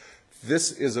fiberglass.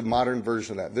 This is a modern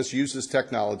version of that. This uses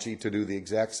technology to do the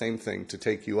exact same thing, to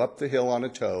take you up the hill on a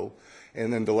tow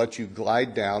and then to let you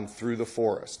glide down through the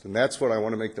forest. And that's what I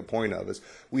want to make the point of, is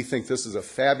we think this is a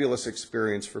fabulous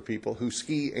experience for people who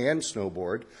ski and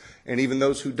snowboard, and even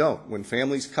those who don't, when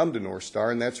families come to North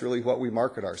Star, and that's really what we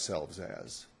market ourselves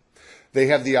as. They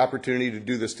have the opportunity to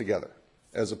do this together,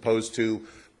 as opposed to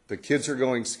the kids are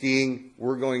going skiing,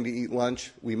 we're going to eat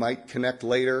lunch, we might connect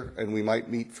later, and we might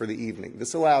meet for the evening.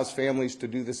 This allows families to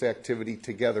do this activity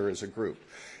together as a group.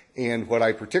 And what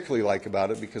I particularly like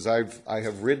about it, because I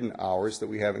have ridden hours that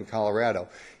we have in Colorado,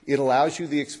 it allows you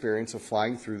the experience of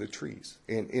flying through the trees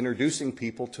and introducing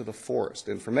people to the forest.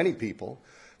 And for many people,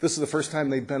 this is the first time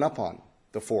they've been up on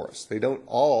the forest. They don't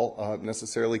all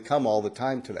necessarily come all the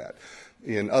time to that.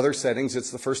 In other settings,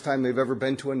 it's the first time they've ever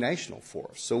been to a national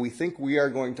forest. So we think we are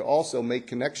going to also make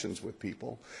connections with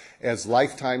people as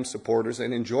lifetime supporters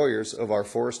and enjoyers of our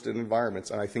forested environments,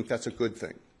 and I think that's a good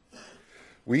thing.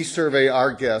 We survey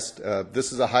our guests,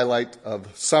 this is a highlight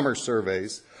of summer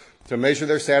surveys, to measure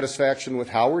their satisfaction with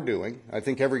how we're doing. I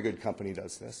think every good company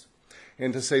does this.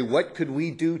 And to say, what could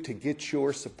we do to get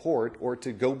your support, or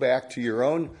to go back to your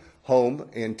own home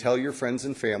and tell your friends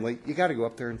and family, you got to go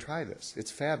up there and try this.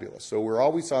 It's fabulous. So we're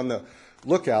always on the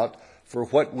lookout for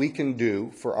what we can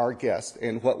do for our guests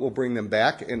and what will bring them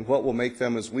back and what will make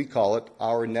them, as we call it,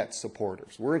 our net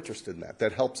supporters. We're interested in that.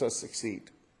 That helps us succeed.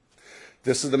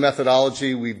 This is the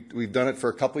methodology. We've done it for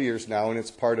a couple of years now, and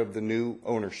it's part of the new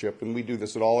ownership, and we do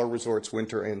this at all our resorts,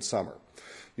 winter and summer.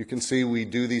 You can see we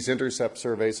do these intercept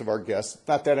surveys of our guests.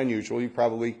 Not that unusual. You've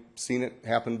probably seen it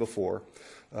happen before.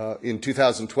 In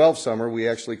 2012 summer, we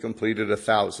actually completed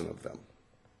 1,000 of them.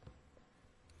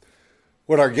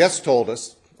 What our guests told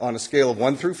us, on a scale of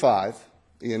 1 through 5,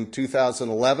 in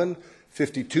 2011,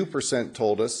 52%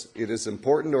 told us it is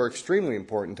important or extremely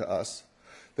important to us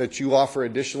that you offer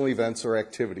additional events or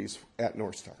activities at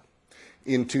North Star.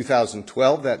 In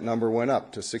 2012, that number went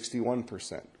up to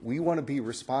 61%. We want to be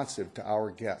responsive to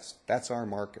our guests. That's our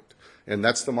market, and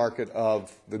that's the market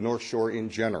of the North Shore in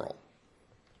general.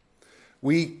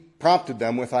 We prompted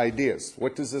them with ideas.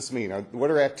 What does this mean? What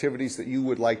are activities that you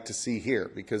would like to see here?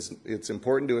 Because it's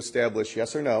important to establish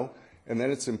yes or no, and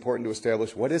then it's important to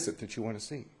establish what is it that you want to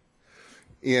see.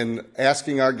 In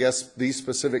asking our guests these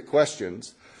specific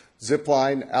questions, zip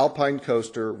line, alpine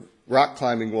coaster, rock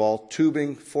climbing wall,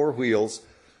 tubing, four-wheelers,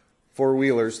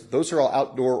 those are all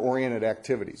outdoor-oriented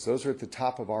activities. Those are at the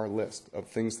top of our list of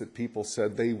things that people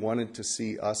said they wanted to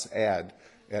see us add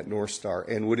at North Star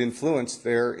and would influence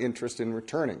their interest in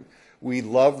returning. We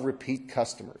love repeat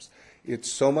customers.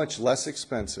 It's so much less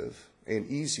expensive and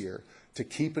easier to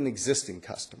keep an existing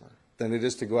customer than it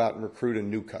is to go out and recruit a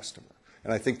new customer.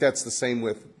 And I think that's the same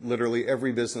with literally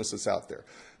every business that's out there.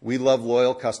 We love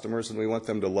loyal customers, and we want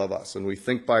them to love us. And we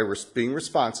think by being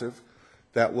responsive,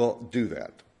 that will do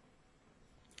that.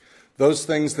 Those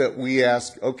things that we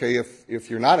ask, okay, if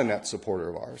you're not a net supporter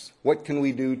of ours, what can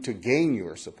we do to gain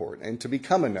your support and to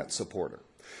become a net supporter?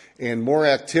 And more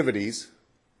activities,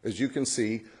 as you can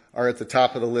see, are at the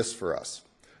top of the list for us.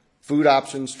 Food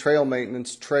options, trail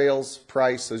maintenance, trails,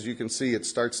 price, as you can see, it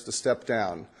starts to step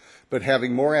down. But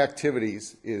having more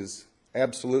activities is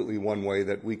absolutely one way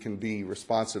that we can be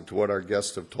responsive to what our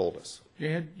guests have told us.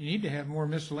 You need to have more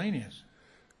miscellaneous.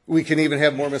 We can even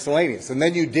have more miscellaneous. And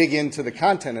then you dig into the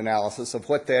content analysis of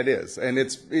what that is. And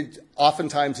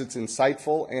oftentimes it's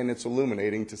insightful and it's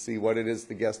illuminating to see what it is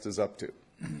the guest is up to.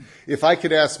 If I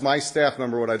could ask my staff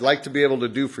member what I'd like to be able to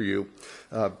do for you,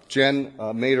 Jen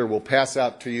Mader will pass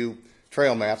out to you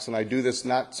trail maps, and I do this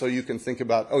not so you can think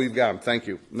about, oh, you've got them, thank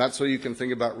you. Not so you can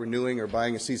think about renewing or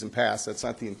buying a season pass. That's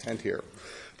not the intent here.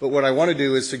 But what I want to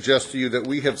do is suggest to you that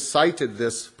we have cited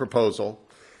this proposal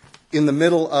in the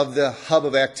middle of the hub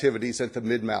of activities at the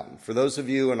Mid-Mountain. For those of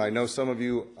you, and I know some of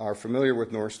you are familiar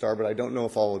with North Star, but I don't know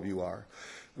if all of you are,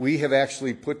 we have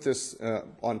actually put this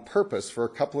on purpose for a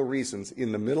couple of reasons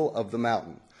in the middle of the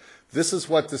mountain. This is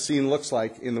what the scene looks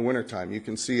like in the wintertime. You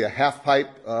can see a half pipe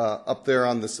up there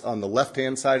on the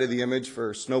left-hand side of the image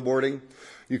for snowboarding.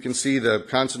 You can see the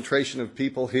concentration of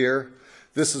people here.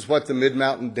 This is what the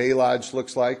Mid-Mountain Day Lodge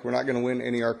looks like. We're not going to win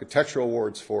any architectural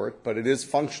awards for it, but it is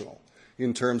functional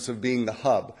in terms of being the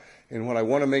hub. And what I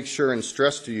want to make sure and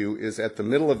stress to you is at the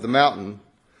middle of the mountain,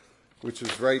 which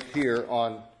is right here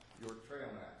on your trail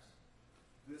maps,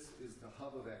 this is the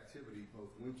hub of activity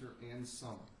both winter and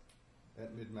summer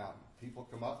at Mid-Mountain. People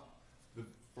come up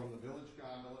from the Village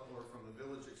Gondola or from the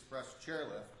Village Express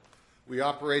chairlift We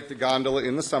operate the gondola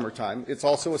in the summertime. It's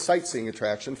also a sightseeing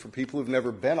attraction for people who've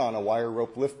never been on a wire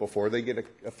rope lift before. They get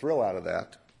a thrill out of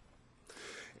that.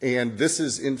 And this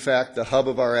is, in fact, the hub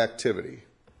of our activity.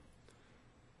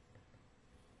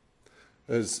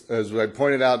 As I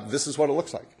pointed out, this is what it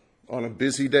looks like on a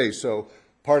busy day. So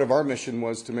part of our mission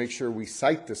was to make sure we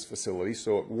site this facility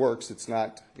so it works. It's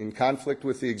not in conflict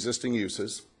with the existing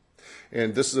uses.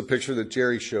 And this is a picture that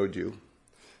Jerry showed you.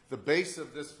 The base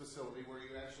of this facility where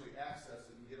you actually access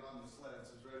it and get on the sleds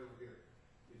is right over here.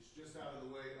 It's just out of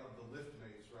the way of the lift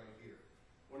maze right here.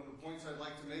 One of the points I'd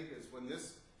like to make is when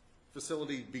this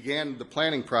facility began the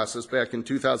planning process back in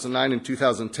 2009 and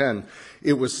 2010,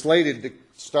 it was slated to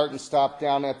start and stop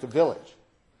down at the village,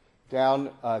 down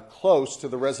close to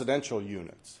the residential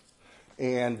units.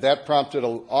 And that prompted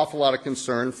an awful lot of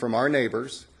concern from our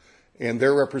neighbors, and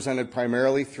they're represented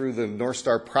primarily through the North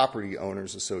Star Property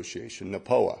Owners Association,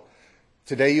 NAPOA.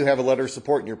 Today you have a letter of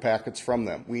support in your packets from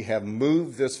them. We have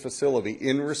moved this facility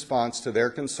in response to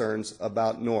their concerns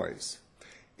about noise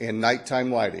and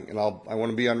nighttime lighting. And I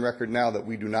want to be on record now that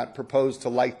we do not propose to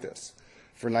light this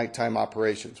for nighttime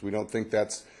operations. We don't think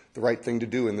that's the right thing to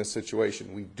do in this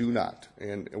situation. We do not,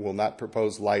 and will not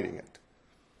propose lighting it.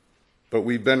 But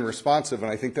we've been responsive,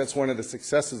 and I think that's one of the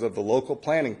successes of the local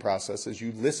planning process is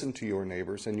you listen to your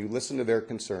neighbors and you listen to their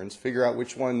concerns, figure out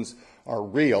which ones are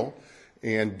real,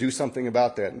 and do something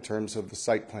about that in terms of the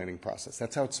site planning process.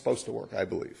 That's how it's supposed to work, I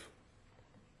believe.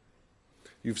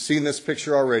 You've seen this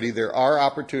picture already. There are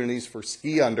opportunities for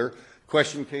ski under.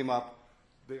 Question came up.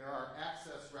 There are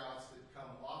access routes that come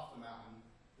off the mountain.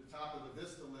 The top of the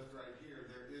Vista lift right here,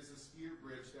 there is a skier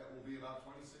bridge that will be about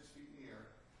 26 feet in the air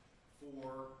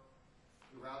for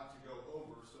the route to go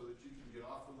over so that you can get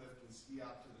off the lift and ski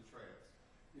out to the trails.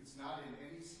 It's not in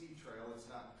any ski trail. It's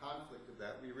not in conflict with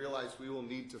that. We realize we will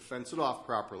need to fence it off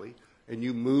properly, and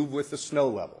you move with the snow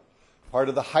level. Part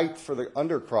of the height for the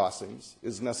undercrossings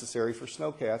is necessary for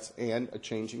snowcats and a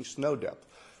changing snow depth.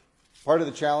 Part of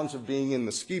the challenge of being in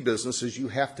the ski business is you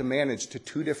have to manage to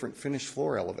two different finished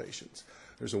floor elevations.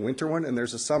 There's a winter one and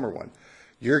there's a summer one.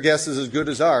 Your guess is as good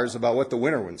as ours about what the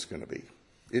winter one's going to be.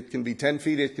 It can be 10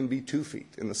 feet, it can be 2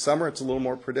 feet. In the summer, it's a little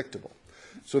more predictable.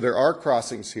 So there are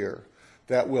crossings here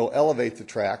that will elevate the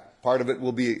track. Part of it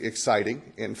will be exciting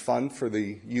and fun for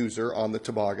the user on the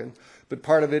toboggan, but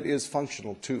part of it is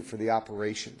functional too for the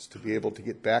operations to be able to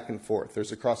get back and forth.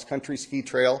 There's a cross-country ski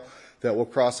trail that will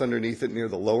cross underneath it near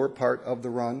the lower part of the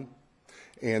run,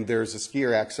 and there's a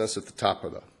skier access at the top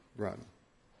of the run.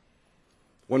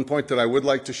 One point that I would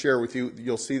like to share with you,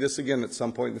 you'll see this again at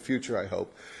some point in the future, I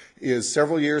hope, is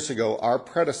several years ago, our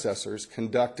predecessors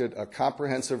conducted a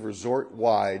comprehensive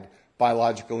resort-wide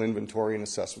biological inventory and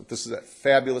assessment. This is a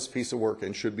fabulous piece of work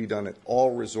and should be done at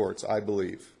all resorts, I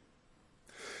believe.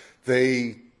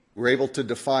 They were able to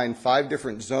define 5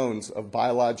 different zones of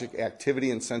biologic activity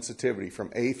and sensitivity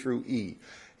from A through E,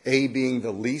 A being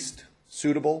the least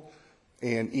suitable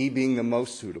and E being the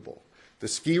most suitable. The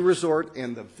ski resort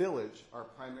and the village are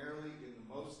primarily in the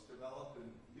most developed and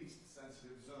least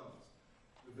sensitive zones.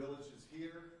 The village is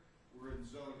here. We're in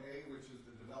zone A, which is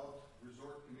the developed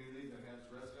resort community that has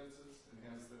residences and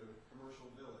has the commercial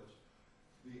village.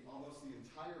 Almost the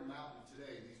entire mountain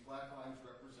today, these black lines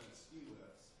represent ski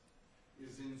lifts,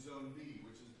 is in zone B,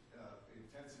 which is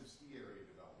intensive ski area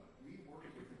development. We work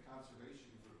with the conservation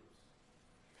groups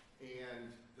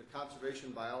and the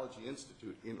Conservation Biology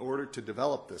Institute in order to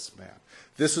develop this map.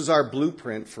 This is our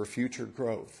blueprint for future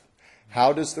growth.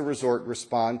 How does the resort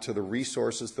respond to the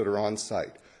resources that are on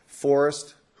site?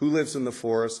 Forest, who lives in the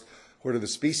forest? What are the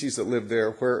species that live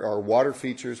there? Where are water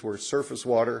features? Where is surface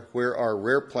water? Where are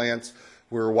rare plants?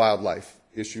 Where are wildlife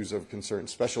issues of concern?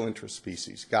 Special interest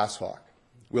species, goshawk,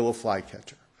 willow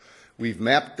flycatcher. We've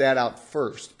mapped that out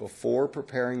first before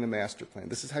preparing the master plan.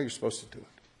 This is how you're supposed to do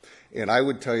it. And I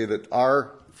would tell you that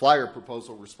our flyer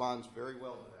proposal responds very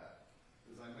well to that.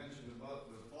 As I mentioned, the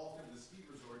bulk of the ski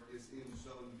resort is in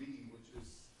zone B, which is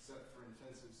set for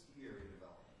intensive ski area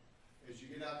development. As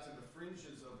you get out to the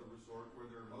fringes of the resort,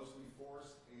 where there are mostly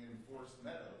forest and forest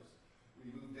meadows,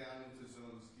 we move down into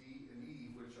zones D and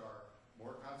E, which are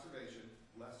more conservation,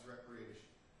 less recreation.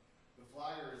 The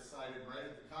flyer is sited right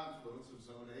at the confluence of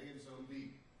zone A and zone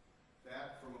B.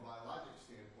 That, from a biologic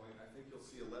standpoint, I think you'll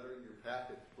see a letter in your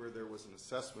packet where there was an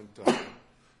assessment done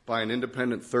by an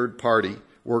independent third party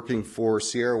working for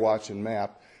Sierra Watch and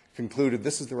MAP, concluded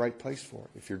this is the right place for it.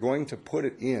 If you're going to put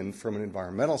it in from an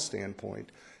environmental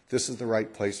standpoint, this is the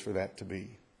right place for that to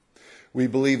be. We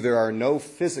believe there are no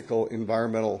physical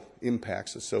environmental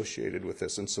impacts associated with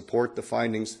this and support the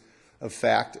findings of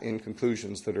fact and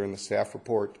conclusions that are in the staff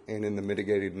report and in the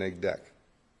mitigated neg deck.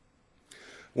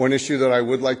 One issue that I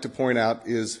would like to point out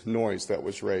is noise that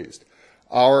was raised.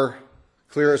 Our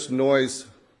clearest noise,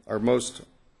 our most,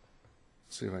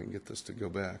 let's see if I can get this to go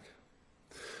back.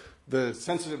 The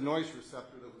sensitive noise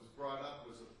receptor that was brought up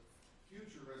was a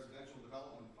future residential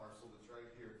development parcel that's right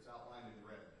here. It's outlined in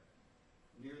red,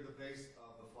 near the base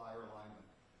of the flyer alignment.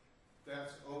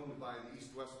 That's owned by the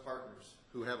East-West Partners,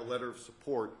 who have a letter of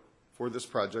support for this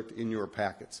project in your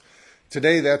packets.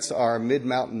 Today, that's our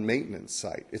mid-mountain maintenance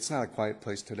site. It's not a quiet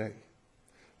place today.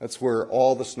 That's where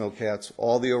all the snowcats,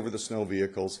 all the over-the-snow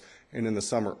vehicles, and in the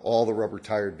summer, all the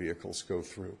rubber-tired vehicles go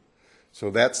through.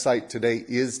 So that site today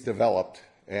is developed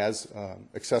as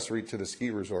accessory to the ski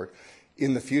resort.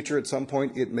 In the future, at some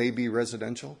point, it may be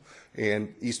residential,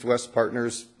 and East-West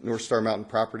Partners, North Star Mountain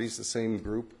Properties, the same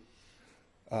group,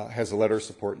 has a letter of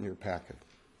support in your packet.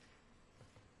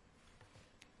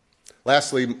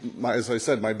 Lastly, as I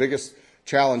said, my biggest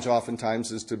challenge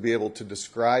oftentimes is to be able to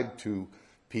describe to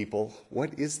people,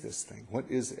 what is this thing? What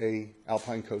is a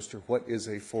alpine coaster? What is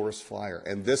a forest flyer?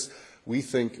 And this, we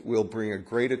think, will bring a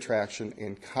great attraction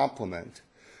and complement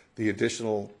the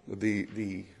additional,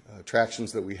 the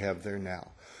attractions that we have there now.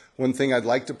 One thing I'd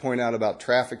like to point out about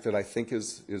traffic that I think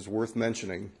is worth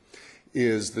mentioning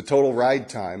is the total ride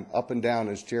time, up and down,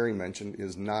 as Jerry mentioned,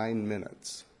 is 9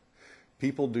 minutes.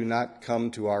 People do not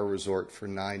come to our resort for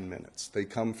 9 minutes. They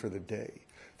come for the day.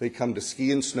 They come to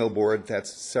ski and snowboard.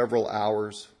 That's several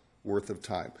hours worth of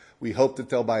time. We hope that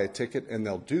they'll buy a ticket and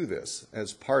they'll do this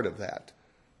as part of that.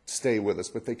 Stay with us,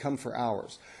 but they come for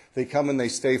hours. They come and they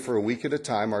stay for a week at a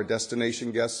time. Our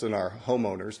destination guests and our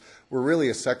homeowners, we're really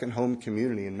a second home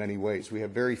community in many ways. We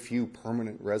have very few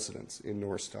permanent residents in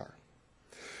North Star.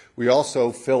 We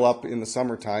also fill up in the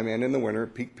summertime and in the winter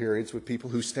peak periods with people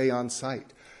who stay on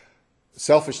site.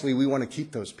 Selfishly, we want to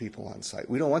keep those people on site.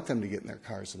 We don't want them to get in their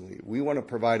cars and leave. We want to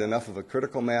provide enough of a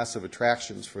critical mass of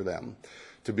attractions for them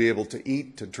to be able to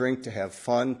eat, to drink, to have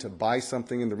fun, to buy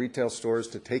something in the retail stores,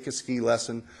 to take a ski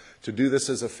lesson, to do this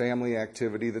as a family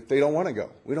activity that they don't want to go.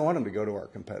 We don't want them to go to our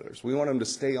competitors. We want them to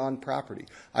stay on property.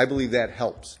 I believe that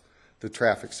helps the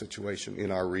traffic situation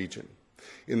in our region.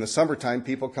 In the summertime,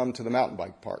 people come to the mountain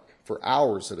bike park for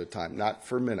hours at a time, not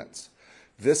for minutes.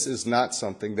 This is not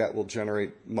something that will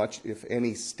generate much, if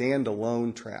any,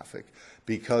 standalone traffic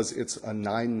because it's a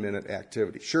 9-minute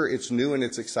activity. Sure, it's new and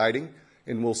it's exciting,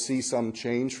 and we'll see some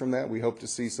change from that. We hope to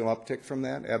see some uptick from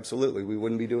that. Absolutely. We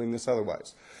wouldn't be doing this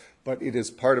otherwise. But it is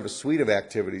part of a suite of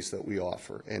activities that we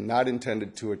offer and not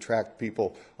intended to attract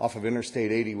people off of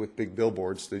Interstate 80 with big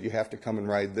billboards that you have to come and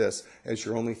ride this as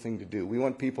your only thing to do. We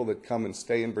want people that come and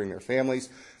stay and bring their families,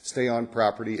 stay on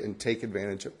property, and take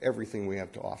advantage of everything we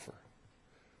have to offer.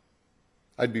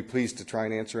 I'd be pleased to try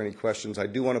and answer any questions. I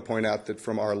do want to point out that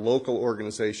from our local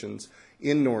organizations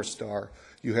in North Star,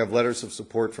 you have letters of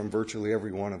support from virtually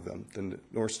every one of them. The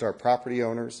North Star property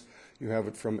owners, you have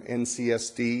it from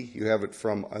NCSD, you have it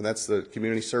from, that's the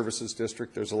Community Services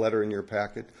District, there's a letter in your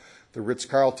packet. The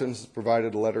Ritz-Carlton has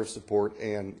provided a letter of support,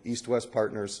 and East-West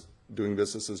Partners doing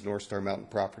business as North Star Mountain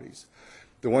Properties.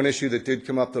 The one issue that did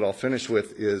come up that I'll finish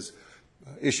with is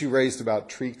issue raised about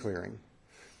tree clearing.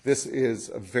 This is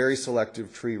a very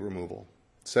selective tree removal.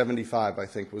 75, I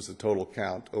think, was the total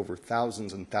count, over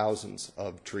thousands and thousands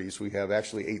of trees. We have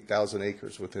actually 8,000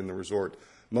 acres within the resort.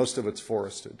 Most of it's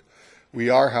forested. We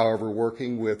are, however,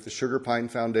 working with the Sugar Pine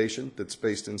Foundation that's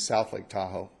based in South Lake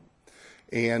Tahoe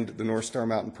and the North Star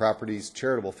Mountain Properties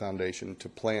Charitable Foundation to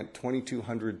plant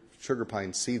 2,200 sugar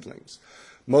pine seedlings.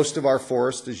 Most of our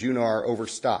forests, as you know, are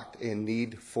overstocked and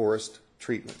need forest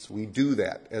treatments. We do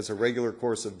that as a regular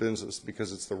course of business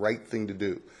because it's the right thing to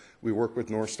do. We work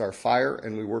with North Star Fire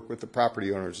and we work with the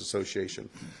Property Owners Association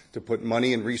to put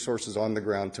money and resources on the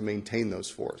ground to maintain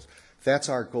those forests. That's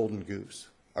our golden goose,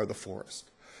 are the forest.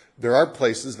 There are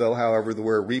places, though, however,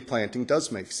 where replanting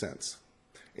does make sense.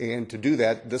 And to do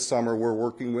that, this summer we're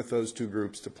working with those two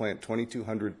groups to plant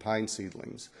 2,200 pine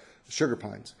seedlings, sugar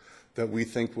pines, that we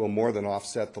think will more than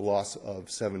offset the loss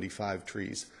of 75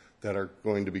 trees that are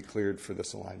going to be cleared for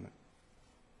this alignment.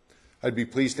 I'd be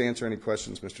pleased to answer any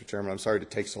questions, Mr. Chairman. I'm sorry to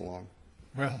take so long.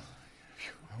 Well,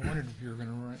 I wondered if you were going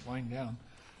to wind down.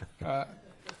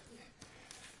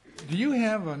 Do you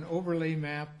have an overlay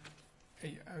map?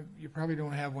 You probably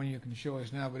don't have one you can show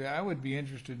us now, but I would be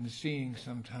interested in seeing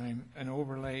sometime an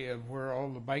overlay of where all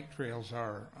the bike trails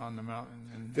are on the mountain.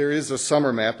 And there is a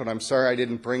summer map, and I'm sorry I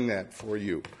didn't bring that for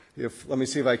you. Let me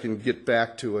see if I can get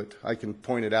back to it. I can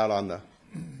point it out on the...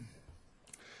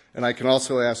 And I can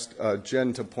also ask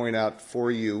Jen to point out for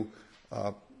you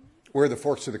where the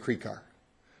forks of the creek are.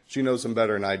 She knows them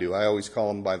better than I do. I always call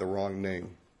them by the wrong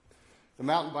name. The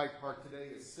mountain bike park today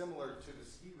is similar to the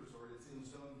ski resort. It's in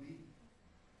Zone B.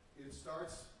 It starts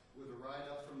starts with a ride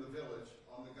up from the village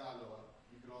on the gondola.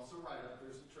 You can also ride up.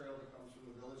 There's a trail that comes from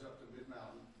the village up to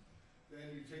Mid-Mountain.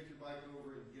 Then you take your bike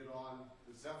over and get on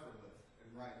the Zephyr lift and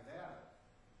ride that up.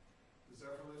 The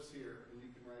Zephyr lift's here, and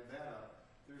you can ride that up.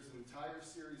 There's an entire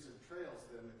series of trails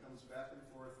then that comes back and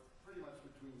forth pretty much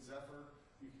between Zephyr.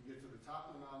 You can get to the top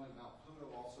of the mountain at Mount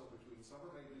Pluto, also between summer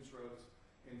maintenance roads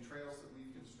and trails that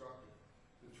we've constructed.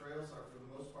 The trails are for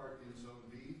the most part in Zone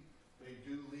B. They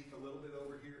do leak a little bit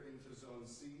over here into Zone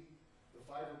C. The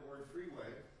fiberboard freeway,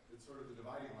 it's sort of the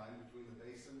dividing line between the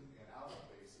basin and out of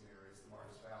basin areas, the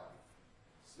Martis Valley,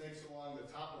 snakes along the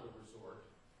top of the resort,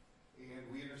 and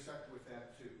we intersect with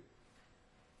that too.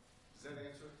 Does that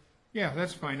answer? Yeah,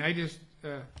 that's fine. I just,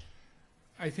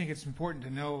 I think it's important to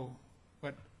know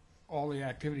what all the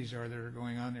activities are that are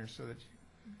going on there so that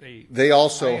They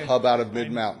also I- hub out of I know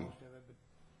Mid-Mountain. most of it,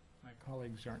 but my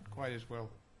colleagues aren't quite as well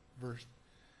versed.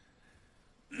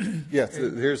 Yes,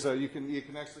 here's you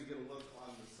can actually get a look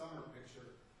on the summer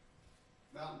picture,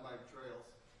 mountain bike trails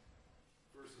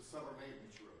versus summer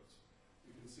maintenance roads.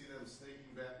 You can see them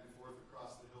snaking back and forth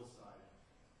across the hillside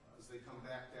as they come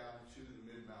back down to the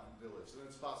Mid-Mountain Village. And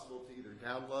it's possible to either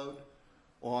download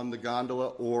on the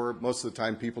gondola, or most of the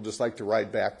time people just like to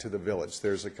ride back to the village.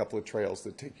 There's a couple of trails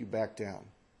that take you back down.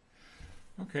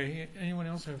 Okay, anyone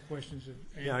else have questions of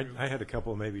Yeah, Andrew? I had a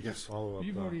couple, maybe just follow up.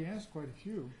 You've already asked quite a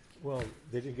few. Well,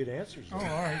 they didn't get answers. Oh, all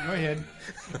right, go ahead.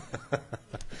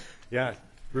 Yeah,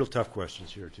 real tough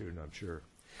questions here too, and I'm sure.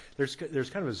 There's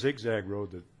kind of a zigzag road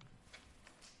that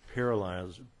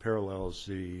parallels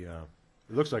the, it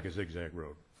looks like a zigzag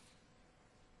road.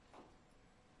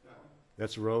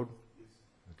 That's a road?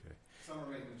 Okay. Summer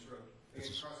maintenance road, and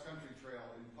cross-country trail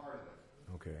in part of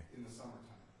it. Okay. In the summertime.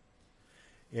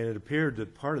 And it appeared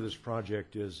that part of this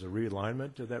project is a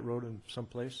realignment of that road in some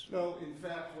place? No, in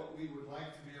fact, what we would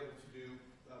like to be able to do,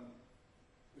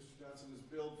 Mr. Johnson, is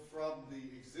build from the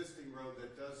existing road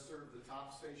that does serve the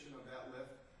top station of that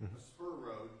lift, a spur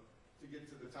road, to get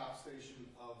to the top station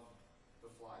of the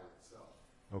flyer itself.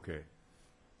 Okay.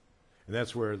 And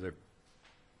that's where you're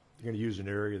going to use an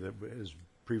area that was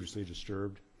previously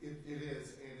disturbed? It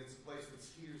is, and it's a place that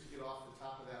skiers get off the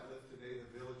top of that lift today,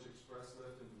 the Village Express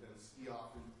lift, and then ski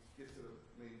off and get to the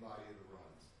main body of the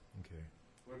runs. Okay.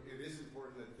 But it is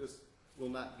important that this will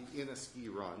not be in a ski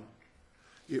run.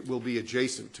 It will be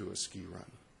adjacent to a ski run.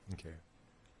 Okay.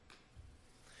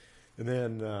 And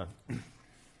then,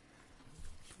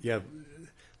 yeah,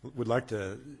 would like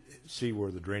to see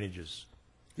where the drainages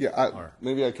Yeah, are.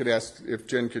 maybe I could ask if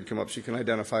Jen could come up. She can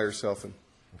identify herself. And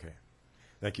Okay.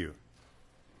 Thank you.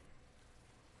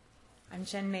 I'm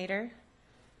Jen Mader.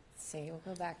 Let's see, we'll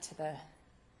go back to the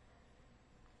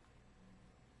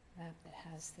map that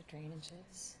has the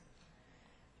drainages.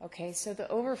 Okay, so the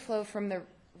overflow from the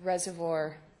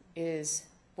reservoir is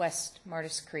West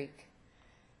Martis Creek.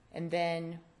 And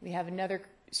then we have another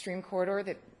stream corridor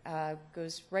that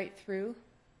goes right through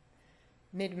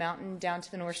Mid-Mountain down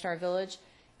to the North Star Village,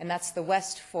 and that's the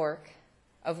West Fork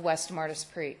of West Martis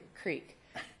Creek.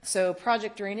 So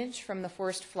project drainage from the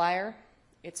Forest Flyer,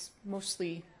 it's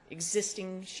mostly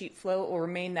existing sheet flow, it will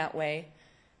remain that way.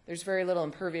 There's very little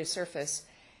impervious surface.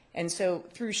 And so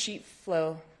through sheet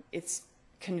flow, it's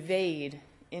conveyed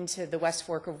into the West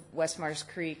Fork of West Martis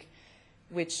Creek,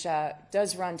 which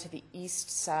does run to the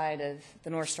east side of the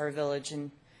North Star Village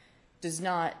and is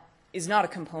not a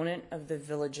component of the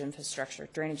village infrastructure,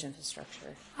 drainage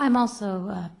infrastructure. I'm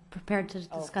also prepared to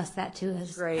discuss that too,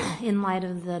 as Great. in light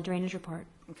of the drainage report.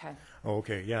 Okay. Oh,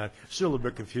 okay, yeah. Still a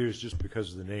bit confused just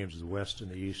because of the names of the west and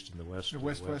the east and the west. The and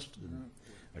west, the west, and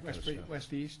that kind west, of stuff.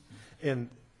 west, east. And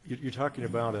you're talking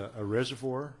about a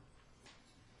reservoir?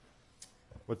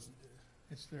 What's,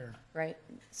 It's there. Right.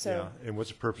 So yeah, and what's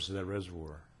the purpose of that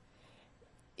reservoir?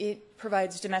 it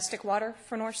provides domestic water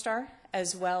for North Star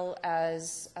as well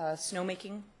as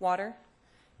snowmaking water.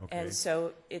 Okay. And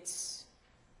so it's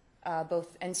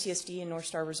both NCSD and North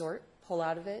Star Resort pull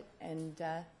out of it. And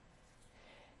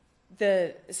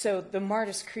so the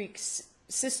Martis Creek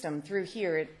system through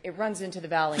here, it runs into the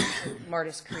valley of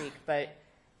Martis Creek, but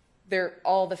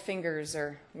all the fingers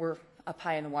we're up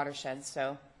high in the watershed.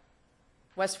 So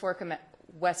West Fork,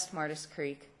 West Martis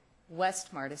Creek,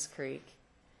 West Martis Creek,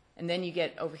 and then you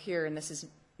get over here, and this is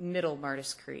Middle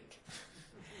Martis Creek.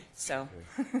 So,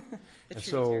 the And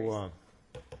tributaries.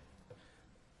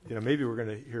 so, maybe we're going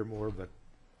to hear more, but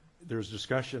there's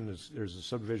discussion, there's a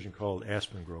subdivision called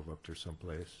Aspen Grove up there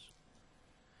someplace.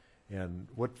 And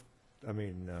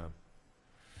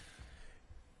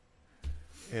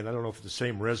and I don't know if it's the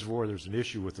same reservoir, there's an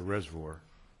issue with the reservoir.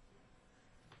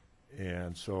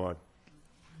 And so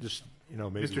maybe.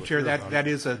 Mr. we'll Chair, hear about that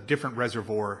it. is a different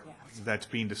reservoir that's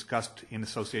being discussed in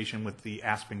association with the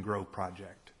Aspen Grove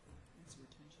project.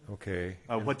 Okay.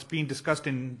 What's being discussed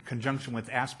in conjunction with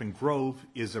Aspen Grove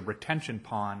is a retention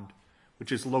pond,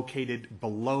 which is located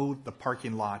below the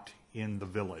parking lot in the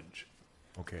village.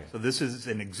 Okay. So this is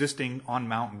an existing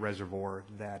on-mountain reservoir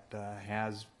that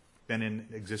has been in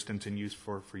existence and use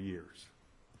for years.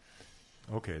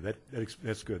 Okay,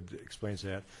 that's good. That explains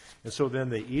that. And so then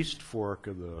the east fork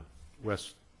of the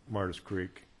West Martis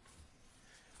Creek,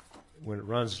 when it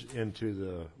runs into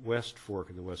the west fork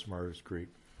of the West Martis Creek,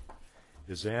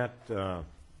 is that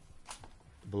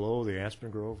below the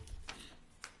Aspen Grove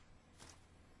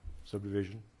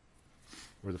subdivision,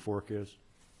 where the fork is?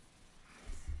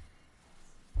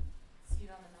 See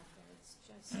it on the map there, it's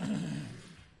just,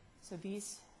 so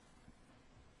these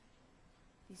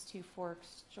two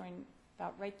forks join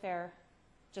about right there,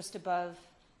 just above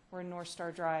where North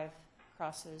Star Drive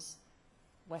crosses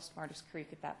West Martis Creek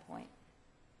at that point.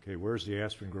 Okay, where's the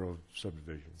Aspen Grove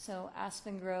subdivision? So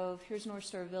Aspen Grove, here's North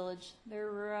Star Village,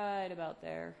 they're right about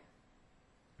there.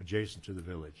 Adjacent to the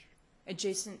village.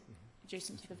 Adjacent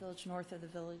to the village, north of the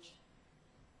village.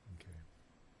 Okay.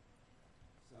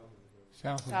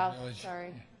 South of the South, village.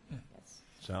 sorry. Yes.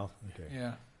 South? Okay.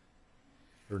 Yeah.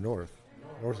 Or north?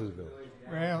 North of the village.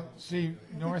 Well, see,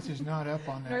 north is not up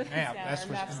on that North is map. down, That's our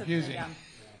what's map's up confusing. down.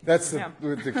 That's Yeah.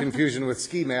 the confusion with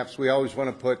ski maps. We always want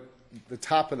to put the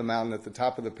top of the mountain at the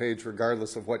top of the page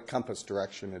regardless of what compass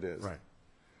direction it is. Right.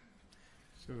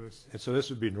 So it's, And so this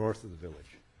would be north of the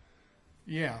village.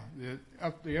 yeah,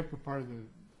 the upper part of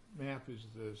the map is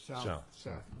the south.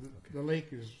 South. The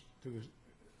lake is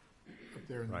up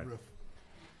there in the Right. roof.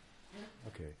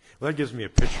 Okay. Well, that gives me a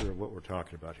picture of what we're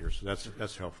talking about here, so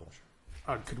that's helpful.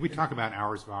 Could we talk about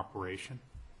hours of operation?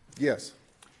 Yes.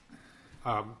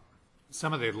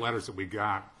 Some of the letters that we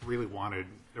got really wanted,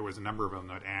 there was a number of them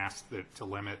that asked that to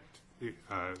limit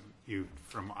you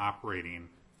from operating.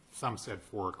 Some said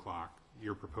 4 o'clock.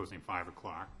 You're proposing 5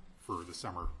 o'clock for the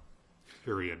summer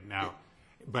period. Now,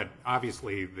 but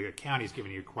obviously the county's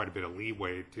giving you quite a bit of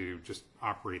leeway to just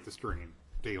operate this during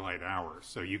daylight hours.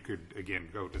 So you could, again,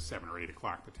 go to 7 or 8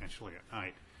 o'clock potentially at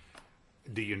night.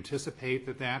 Do you anticipate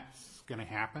that that's going to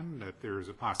happen, that there's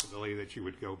a possibility that you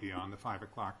would go beyond the 5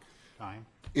 o'clock time?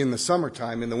 In the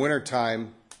summertime, in the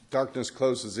wintertime, darkness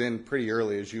closes in pretty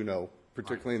early, as you know,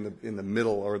 particularly in the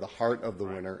middle or the heart of the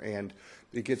winter, and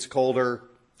it gets colder,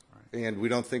 and we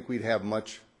don't think we'd have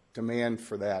much demand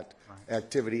for that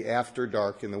activity after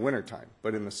dark in the wintertime.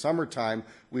 But in the summertime,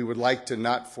 we would like to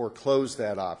not foreclose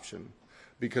that option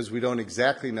because we don't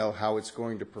exactly know how it's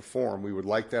going to perform. We would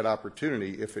like that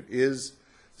opportunity. If it is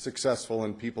successful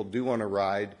and people do want to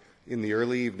ride in the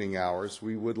early evening hours,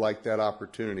 we would like that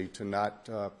opportunity to not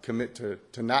commit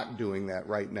to not doing that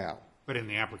right now. But in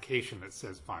the application, it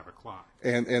says 5 o'clock.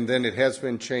 And then it has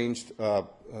been changed. The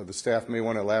staff may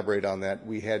want to elaborate on that.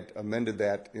 We had amended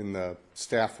that in the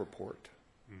staff report.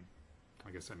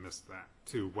 I guess I missed that.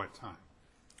 To what time?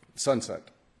 Sunset.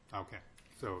 Okay,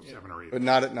 so 7 or 8. But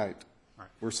not at night. All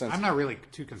right. We're sensitive. I'm not really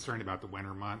too concerned about the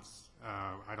winter months.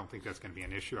 I don't think that's going to be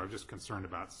an issue. I'm just concerned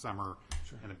about summer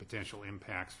and the potential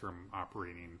impacts from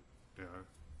operating a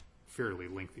fairly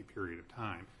lengthy period of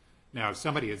time. Now,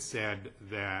 somebody had said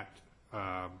that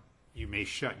you may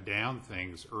shut down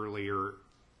things earlier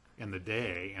in the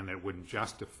day and that wouldn't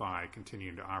justify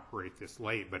continuing to operate this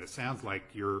late, but it sounds like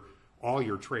all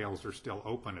your trails are still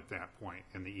open at that point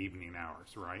in the evening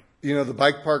hours, right? You know, the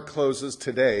bike park closes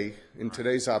today. In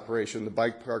today's operation, the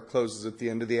bike park closes at the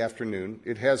end of the afternoon.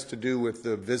 It has to do with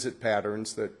the visit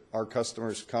patterns that our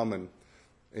customers come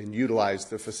and utilize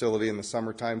the facility in the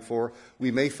summertime for.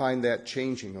 We may find that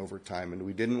changing over time, and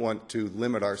we didn't want to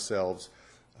limit ourselves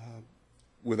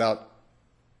without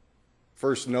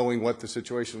first knowing what the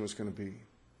situation was going to be.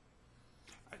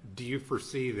 Do you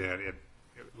foresee that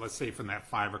let's say from that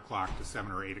 5 o'clock to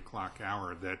 7 or 8 o'clock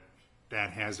hour, that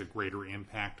has a greater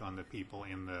impact on the people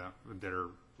that are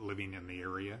living in the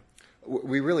area?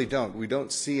 We really don't. We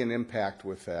don't see an impact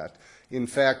with that. In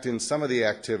fact, in some of the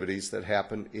activities that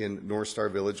happen in North Star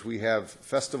Village, we have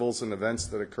festivals and events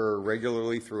that occur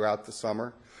regularly throughout the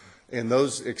summer, and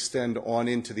those extend on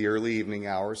into the early evening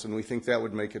hours, and we think that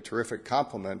would make a terrific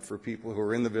complement for people who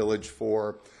are in the village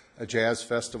for a jazz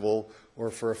festival or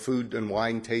for a food and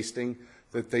wine tasting,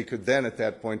 that they could then at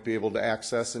that point be able to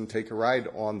access and take a ride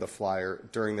on the flyer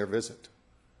during their visit.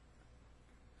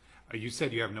 You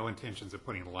said you have no intentions of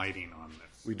putting lighting on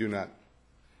this. We do not.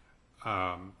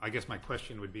 I guess my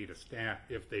question would be to staff,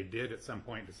 if they did at some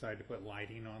point decide to put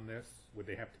lighting on this, would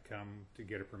they have to come to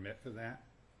get a permit for that?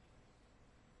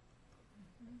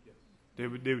 They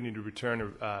would need to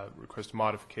return a request a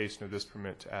modification of this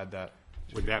permit to add that.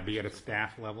 Would that be at a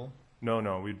staff level?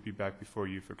 No, we'd be back before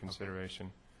you for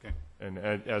consideration. Okay. And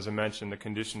as I mentioned, the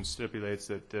condition stipulates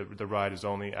that the ride is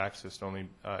only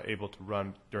able to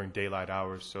run during daylight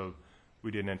hours, so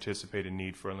we didn't anticipate a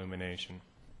need for illumination.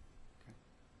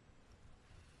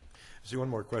 See, one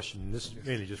more question, this is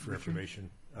mainly just for information.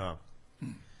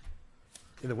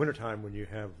 In the wintertime, when you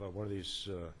have one of these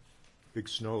big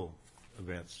snow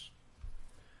events,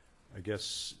 I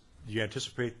guess, do you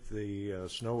anticipate the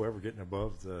snow ever getting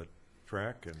above the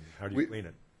track, and how do you clean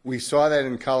it? We saw that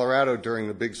in Colorado during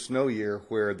the big snow year,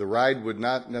 where the ride would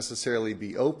not necessarily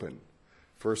be open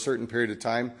for a certain period of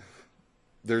time.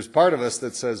 There's part of us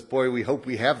that says, boy, we hope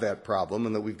we have that problem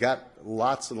and that we've got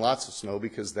lots and lots of snow,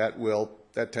 because that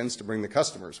tends to bring the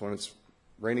customers. When it's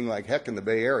raining like heck in the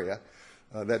Bay Area,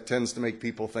 that tends to make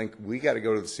people think, we got to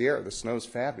go to the Sierra. The snow's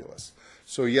fabulous.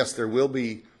 So yes, there will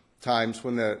be times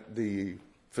when the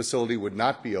facility would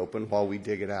not be open while we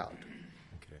dig it out.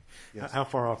 Okay. Yes. How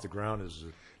far off the ground is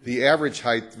it? The average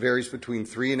height varies between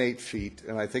 3 and 8 feet,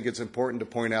 and I think it's important to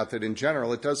point out that in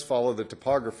general it does follow the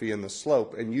topography and the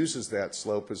slope and uses that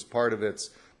slope as part of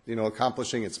its,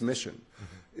 accomplishing its mission.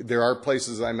 Mm-hmm. There are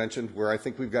places, I mentioned, where I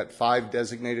think we've got 5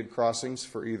 designated crossings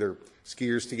for either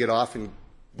skiers to get off and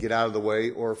get out of the way,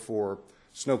 or for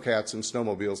snowcats and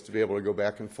snowmobiles to be able to go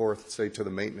back and forth, say, to the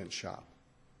maintenance shop.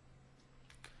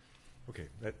 Okay,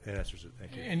 that answers it.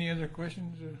 Thank you. Any other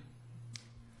questions?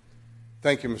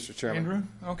 Thank you, Mr. Chairman. Andrew?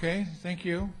 Okay, thank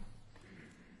you.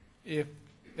 If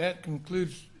that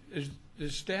concludes,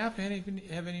 does staff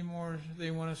have any more they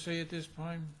want to say at this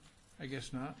time? I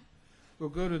guess not. We'll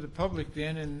go to the public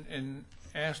then and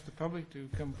ask the public to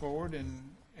come forward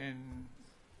and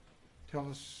tell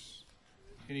us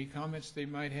any comments they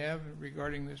might have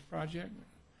regarding this project.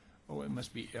 Oh, it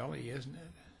must be Ellie, isn't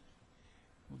it?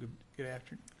 Well,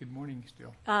 good morning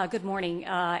still. Good morning.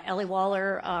 Ellie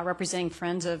Waller, representing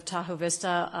Friends of Tahoe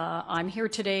Vista. I'm here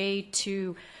today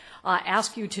to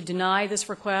ask you to deny this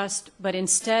request, but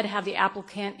instead have the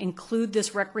applicant include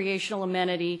this recreational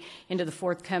amenity into the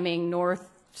forthcoming North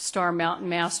Star Mountain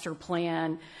Master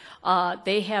Plan.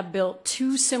 They have built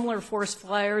 2 similar forest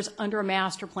flyers under a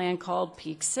master plan called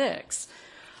Peak 6.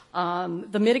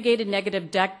 The mitigated negative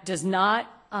deck does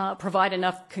not provide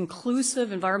enough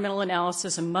conclusive environmental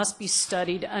analysis and must be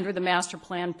studied under the master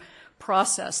plan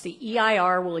process. The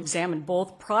EIR will examine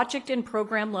both project and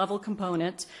program level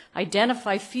components,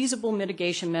 identify feasible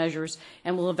mitigation measures,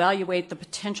 and will evaluate the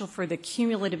potential for the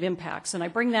cumulative impacts. And I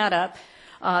bring that up.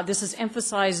 This is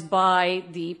emphasized by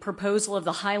the proposal of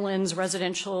the Highlands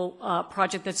residential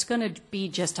project that's going to be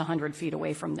just 100 feet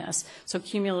away from this. So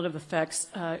cumulative effects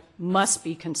must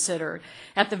be considered.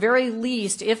 At the very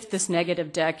least, if this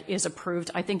negative deck is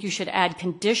approved, I think you should add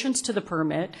conditions to the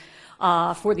permit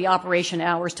for the operation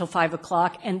hours till 5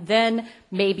 o'clock, and then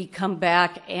maybe come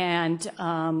back and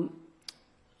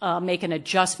make an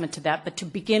adjustment to that. But to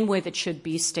begin with, it should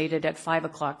be stated at 5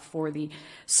 o'clock for the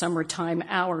summertime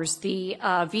hours. The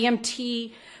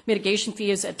VMT mitigation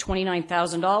fee is at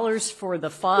 $29,000 for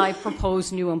the 5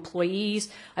 proposed new employees.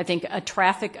 I think a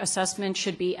traffic assessment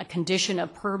should be a condition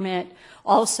of permit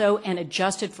also, and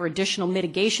adjusted for additional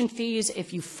mitigation fees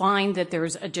if you find that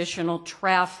there's additional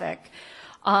traffic.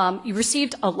 You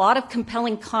received a lot of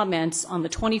compelling comments on the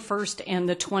 21st and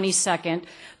the 22nd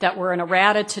that were in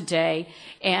errata today,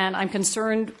 and I'm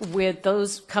concerned with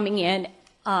those coming in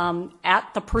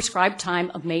at the prescribed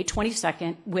time of May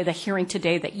 22nd with a hearing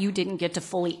today that you didn't get to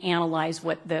fully analyze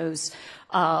what those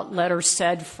letters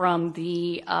said from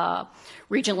the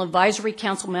Regional Advisory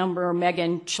Council member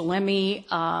Megan Chalemi,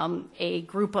 a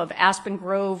group of Aspen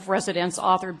Grove residents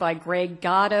authored by Greg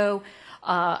Gatto,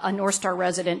 a North Star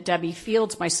resident, Debbie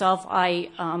Fields, myself. I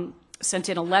sent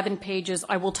in 11 pages.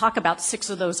 I will talk about 6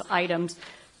 of those items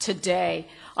today.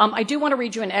 I do want to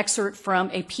read you an excerpt from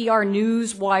a PR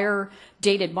Newswire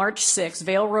dated March 6.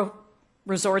 Vail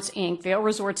Resorts, Inc. Vail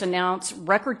Resorts announced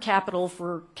record capital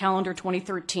for calendar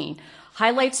 2013.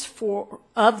 Highlights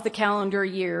of the calendar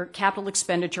year capital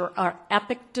expenditure are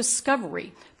Epic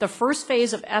Discovery. The first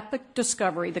phase of Epic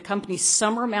Discovery, the company's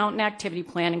summer mountain activity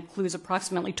plan, includes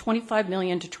approximately $25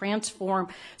 million to transform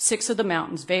 6 of the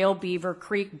mountains: Vail, Beaver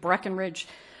Creek, Breckenridge,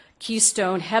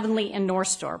 Keystone, Heavenly, and North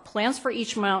Star. Plans for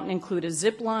each mountain include a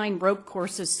zip line, rope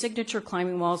courses, signature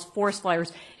climbing walls, forest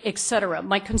flyers, etc.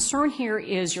 My concern here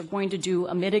is you're going to do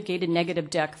a mitigated negative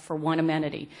deck for one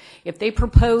amenity. If they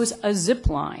propose a zip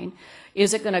line,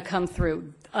 is it going to come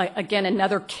through? Again,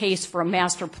 another case for a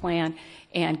master plan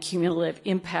and cumulative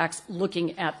impacts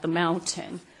looking at the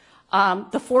mountain.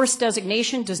 The forest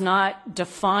designation does not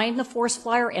define the forest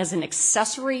flyer as an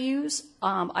accessory use.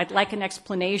 I'd like an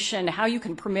explanation how you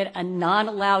can permit a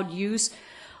non-allowed use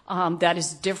that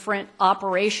is different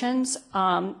operations.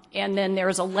 And then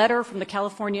there's a letter from the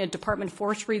California Department of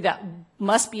Forestry that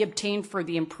must be obtained for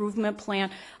the improvement plan.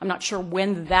 I'm not sure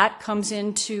when that comes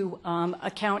into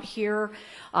account here.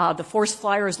 The forest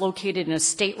fire is located in a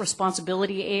state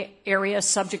responsibility area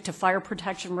subject to fire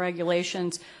protection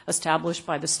regulations established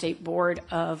by the State Board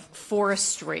of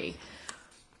Forestry.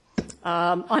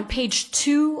 On page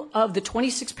 2 of the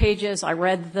 26 pages, I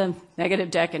read the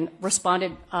negative deck and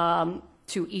responded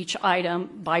to each item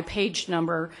by page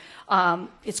number.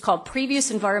 It's called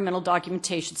Previous Environmental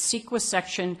Documentation, CEQA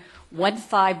Section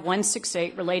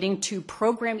 15168, relating to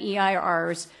program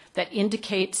EIRs that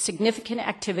indicate significant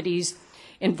activities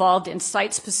involved in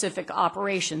site-specific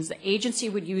operations. The agency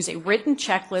would use a written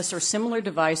checklist or similar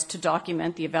device to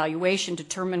document the evaluation,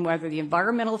 determine whether the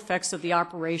environmental effects of the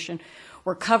operation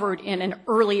were covered in an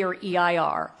earlier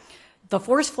EIR. The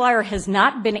forest fire has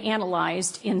not been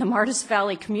analyzed in the Martis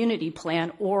Valley Community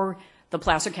Plan or the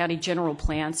Placer County General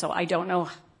Plan, so I don't know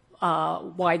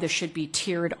why this should be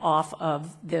tiered off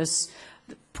of this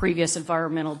previous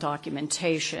environmental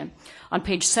documentation. On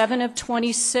page 7 of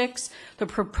 26, the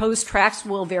proposed tracks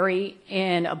will vary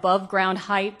in above ground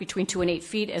height between 2 and 8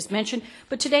 feet as mentioned,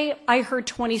 but today I heard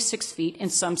 26 feet in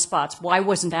some spots. Why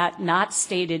wasn't that not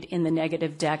stated in the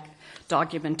negative deck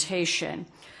documentation?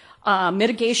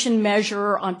 Mitigation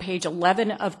measure on page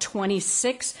 11 of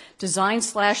 26,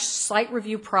 design/site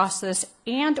review process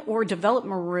and or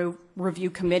development review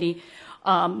committee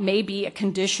may be a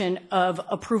condition of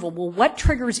approval. Well, what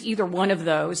triggers either one of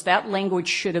those? That language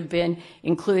should have been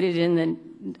included in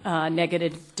the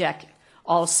negative deck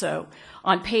also.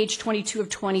 On page 22 of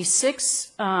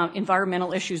 26,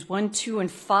 environmental issues 1, 2,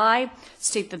 and 5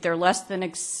 state that they're less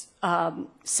than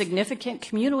significant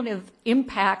cumulative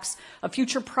impacts of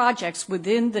future projects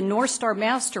within the North Star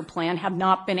Master Plan have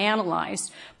not been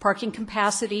analyzed. Parking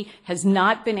capacity has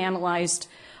not been analyzed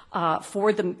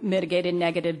for the mitigated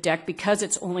negative deck because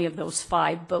it's only of those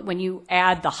 5. But when you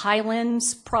add the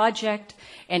Highlands project,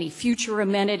 any future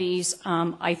amenities,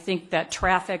 I think that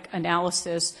traffic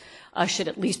analysis should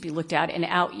at least be looked at in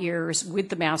out years with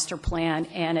the master plan,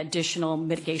 and additional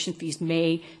mitigation fees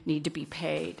may need to be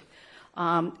paid.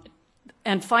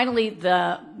 And finally,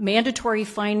 the mandatory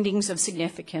findings of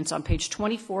significance on page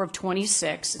 24 of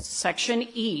 26, section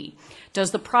E.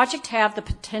 Does the project have the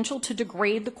potential to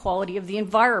degrade the quality of the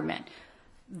environment?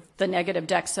 The negative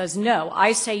deck says no.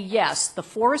 I say yes. The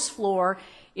forest floor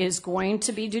is going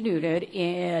to be denuded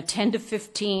in a 10 to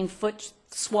 15 foot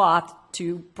swath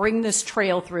to bring this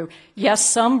trail through. Yes,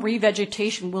 some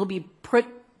revegetation will be put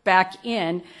back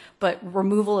in, but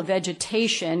removal of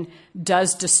vegetation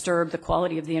does disturb the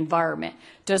quality of the environment.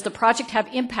 Does the project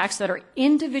have impacts that are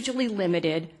individually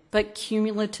limited but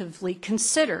cumulatively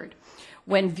considered?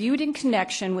 When viewed in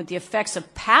connection with the effects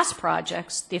of past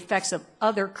projects, the effects of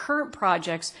other current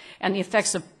projects, and the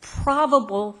effects of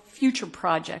probable future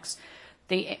projects,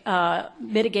 the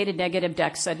mitigated negative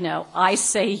deck said no. I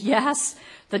say yes.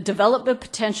 The development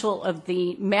potential of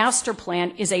the master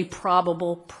plan is a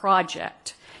probable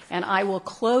project. And I will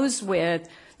close with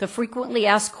the frequently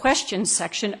asked questions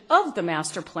section of the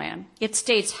master plan. It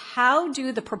states, how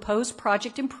do the proposed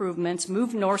project improvements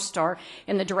move North Star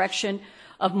in the direction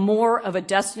of more of a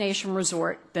destination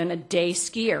resort than a day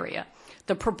ski area?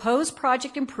 The proposed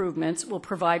project improvements will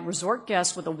provide resort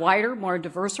guests with a wider, more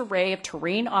diverse array of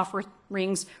terrain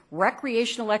offerings,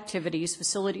 recreational activities,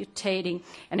 facilitating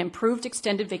an improved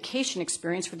extended vacation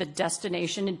experience for the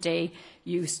destination and day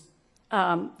use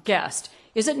guest.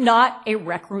 Is it not a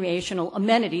recreational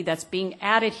amenity that's being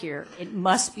added here? It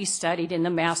must be studied in the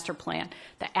master plan.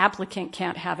 The applicant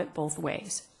can't have it both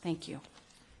ways. Thank you.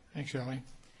 Thanks, Shelley.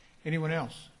 Anyone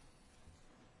else?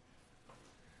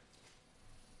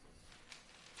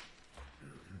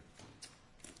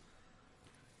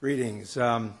 Greetings.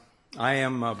 I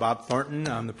am Bob Thornton.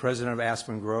 I'm the president of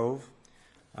Aspen Grove.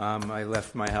 I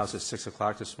left my house at 6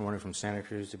 o'clock this morning from Santa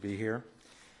Cruz to be here.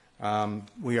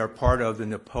 We are part of the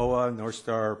NAPOA, North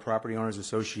Star Property Owners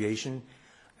Association.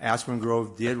 Aspen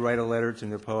Grove did write a letter to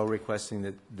NAPOA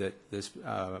requesting that this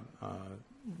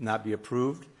not be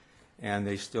approved, and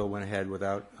they still went ahead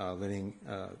without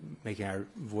making our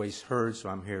voice heard, so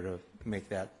I'm here to make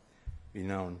that be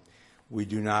known. We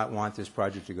do not want this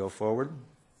project to go forward.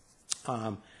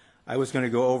 I was going to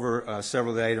go over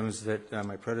several of the items that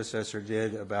my predecessor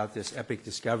did about this epic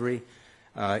discovery.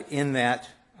 In that,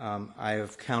 I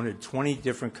have counted 20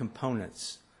 different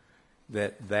components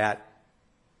that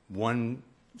one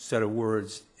set of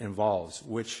words involves,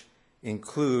 which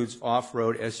includes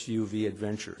off-road SUV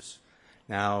adventures.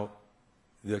 Now,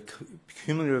 the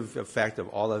cumulative effect of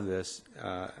all of this,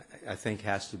 I think,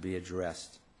 has to be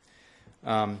addressed.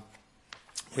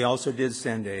 We also did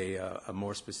send a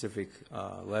more specific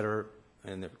letter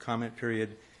in the comment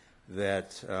period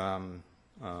that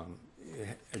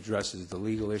addresses the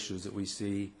legal issues that we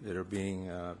see that are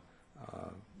being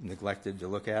neglected to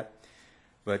look at.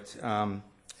 But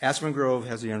Aspen Grove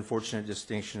has the unfortunate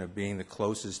distinction of being the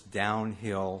closest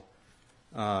downhill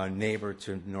neighbor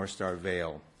to North Star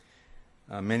Vale.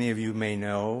 Many of you may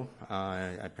know,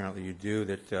 apparently you do,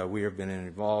 that we have been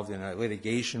involved in a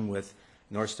litigation with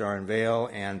North Star and Vale,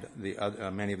 and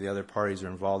many of the other parties are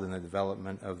involved in the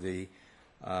development of the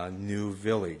new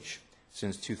village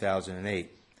since 2008.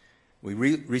 We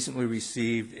recently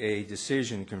received a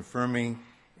decision confirming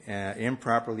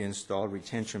improperly installed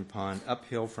retention pond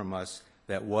uphill from us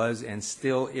that was and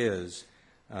still is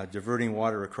diverting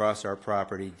water across our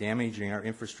property, damaging our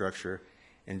infrastructure,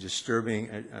 and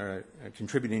disturbing,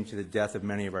 contributing to the death of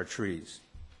many of our trees.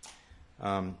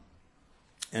 And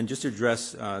just to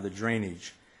address the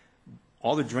drainage,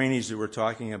 all the drainage that we're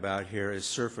talking about here is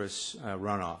surface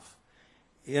runoff.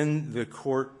 In the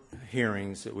court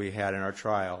hearings that we had in our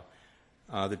trial,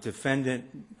 the defendant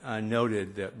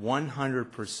noted that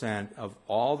 100% of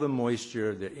all the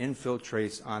moisture that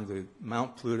infiltrates onto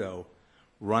Mount Pluto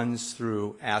runs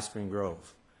through Aspen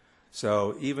Grove.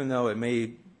 So even though it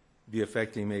may be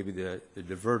affecting maybe the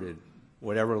diverted,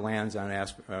 whatever lands on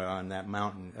that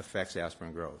mountain affects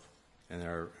Aspen Grove and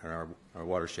our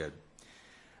watershed.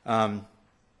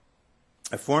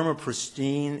 A former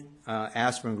pristine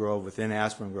Aspen Grove within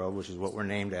Aspen Grove, which is what we're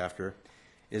named after,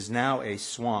 is now a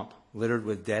swamp littered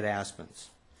with dead aspens,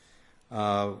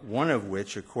 one of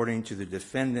which, according to the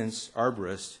defendant's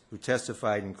arborist who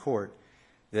testified in court,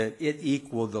 that it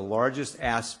equaled the largest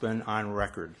aspen on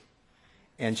record.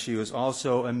 And she was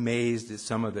also amazed at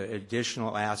some of the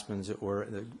additional aspens that were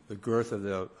the girth of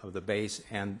the base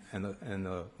and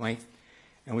the length.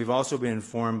 And we've also been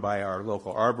informed by our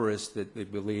local arborist that they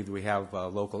believe we have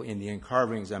local Indian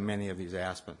carvings on many of these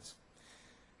aspens.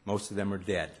 Most of them are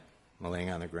dead, laying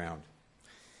on the ground.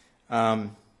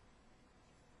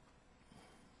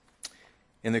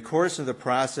 In the course of the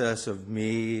process of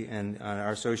me and our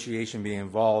association being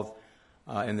involved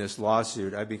in this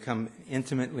lawsuit, I've become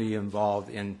intimately involved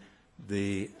in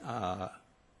the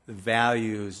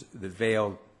values that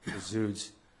Vale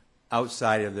exudes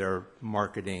outside of their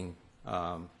marketing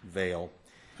veil.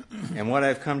 And what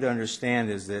I've come to understand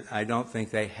is that I don't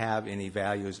think they have any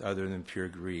values other than pure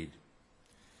greed.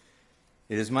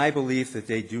 It is my belief that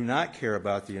they do not care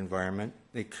about the environment.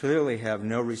 They clearly have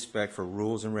no respect for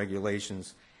rules and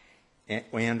regulations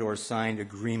and or signed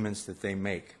agreements that they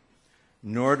make.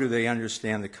 Nor do they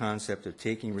understand the concept of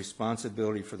taking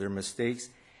responsibility for their mistakes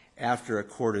after a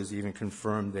court has even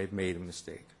confirmed they've made a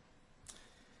mistake.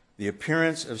 The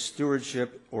appearance of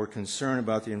stewardship or concern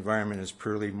about the environment is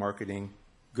purely marketing,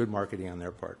 good marketing on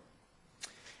their part.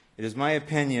 It is my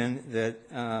opinion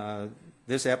that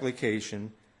this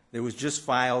application that was just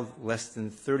filed less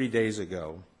than 30 days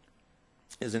ago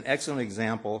is an excellent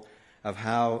example of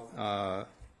how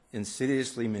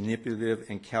insidiously manipulative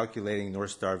and calculating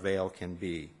North Star Vale can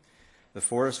be. The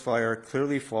forest fire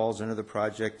clearly falls under the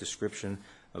project description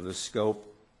of the scope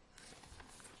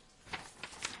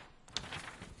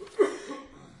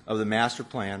of the master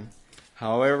plan.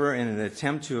 However, in an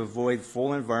attempt to avoid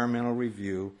full environmental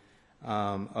review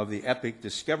of the EPIC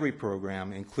discovery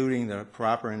program, including the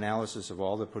proper analysis of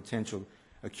all the potential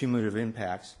cumulative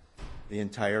impacts the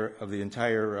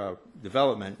entire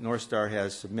development, North Star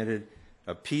has submitted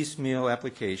a piecemeal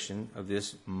application of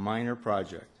this minor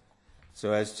project,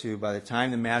 so as to, by the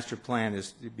time the master plan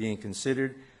is being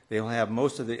considered, they'll have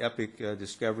most of the EPIC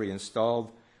discovery installed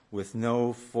with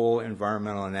no full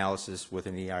environmental analysis with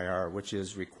an EIR, which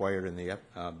is required in the,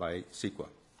 by CEQA.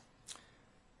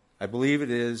 I believe it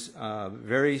is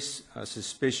very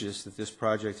suspicious that this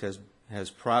project has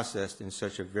processed in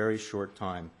such a very short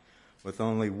time, with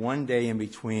only 1 day in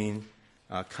between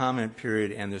comment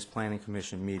period and this Planning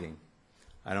Commission meeting.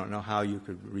 I don't know how you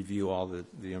could review all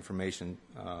the information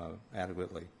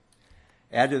adequately.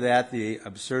 Add to that the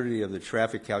absurdity of the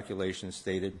traffic calculations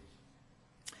stated.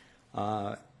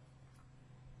 I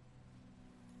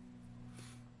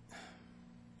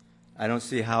don't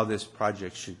see how this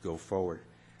project should go forward.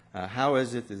 How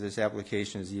is it that this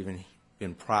application has even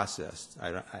been processed?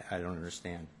 I don't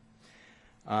understand.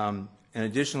 And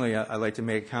additionally, I'd like to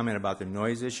make a comment about the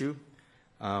noise issue.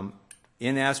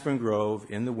 In Aspen Grove,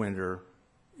 in the winter,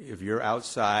 if you're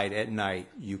outside at night,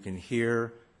 you can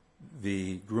hear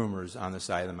the groomers on the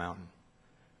side of the mountain.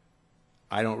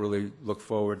 I don't really look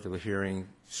forward to hearing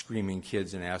screaming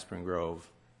kids in Aspen Grove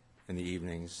in the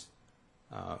evenings,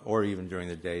 or even during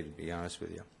the day, to be honest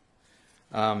with you.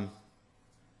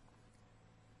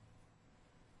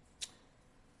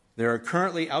 There are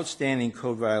currently outstanding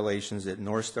code violations at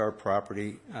North Star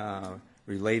property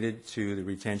related to the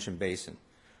retention basin,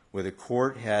 where the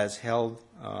court has held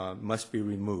must be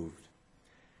removed.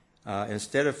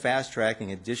 Instead of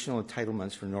fast-tracking additional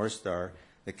entitlements for North Star,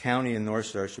 the county and North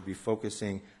Star should be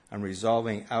focusing on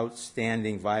resolving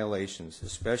outstanding violations,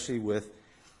 especially with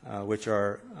which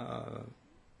are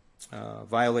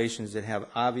violations that have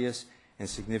obvious and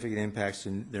significant impacts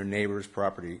to their neighbors'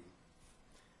 property.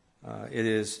 It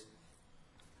is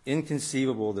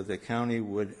inconceivable that the county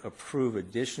would approve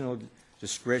additional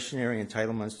discretionary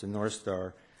entitlements to North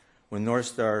Star when North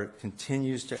Star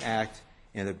continues to act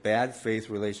in a bad faith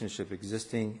relationship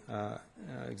existing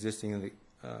in the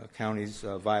county's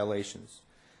violations.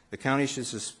 The county should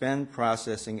suspend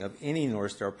processing of any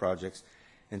North Star projects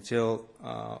until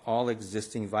all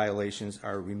existing violations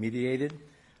are remediated.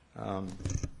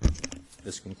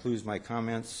 This concludes my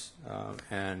comments,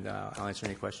 and I'll answer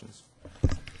any questions.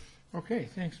 Okay,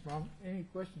 thanks, Bob. Any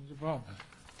questions of Bob?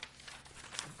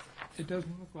 It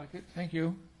doesn't look like it. Thank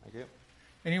you. Thank you.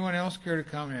 Anyone else care to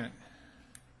comment?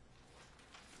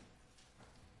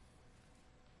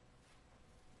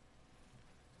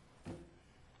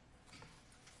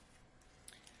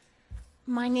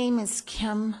 My name is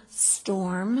Kim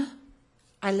Storm.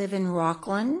 I live in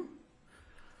Rockland.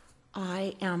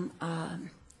 I am a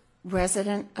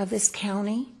resident of this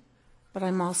county, but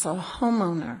I'm also a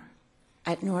homeowner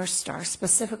at North Star,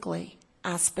 specifically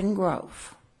Aspen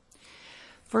Grove.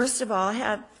 First of all, I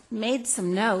have made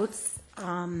some notes.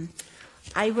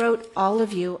 I wrote all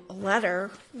of you a letter,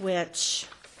 which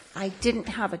I didn't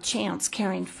have a chance,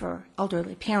 caring for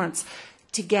elderly parents,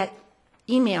 to get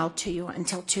emailed to you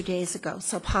until 2 days ago,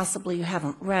 so possibly you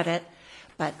haven't read it,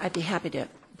 but I'd be happy to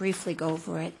briefly go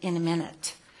over it in a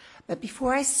minute. But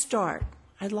before I start,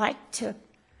 I'd like to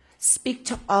speak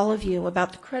to all of you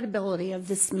about the credibility of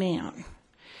this man.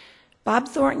 Bob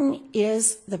Thornton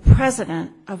is the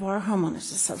president of our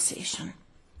homeowners association,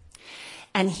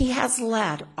 and he has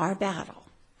led our battle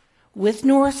with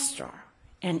North Star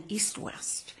and East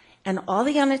West and all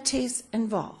the entities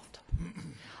involved,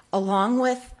 along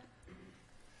with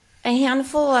a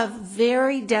handful of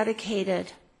very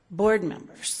dedicated board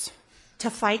members, to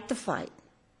fight the fight,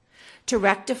 to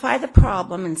rectify the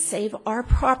problem and save our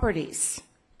properties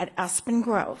at Aspen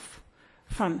Grove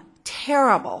from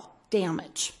terrible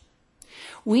damage.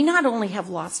 We not only have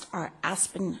lost our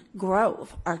Aspen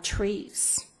Grove, our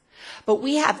trees, but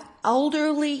we have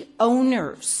elderly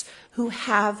owners who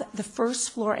have the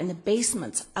first floor and the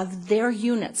basements of their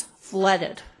units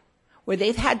flooded, where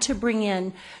they've had to bring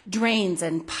in drains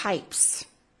and pipes.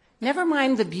 Never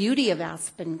mind the beauty of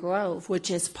Aspen Grove, which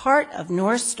is part of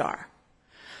North Star.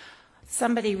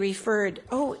 Somebody referred,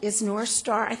 is North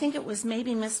Star, I think it was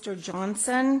maybe Mr.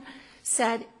 Johnson,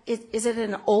 said, is it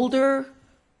an older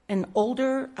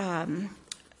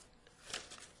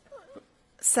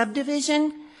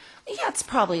subdivision? Yeah, it's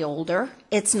probably older.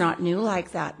 It's not new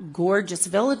like that gorgeous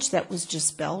village that was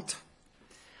just built,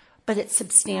 but it's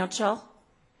substantial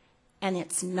and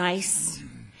it's nice,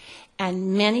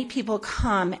 and many people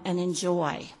come and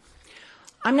enjoy.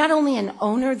 I'm not only an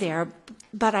owner there,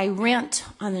 but I rent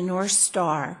on the North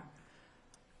Star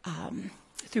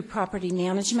through property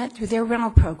management, through their rental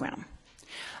program.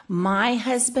 My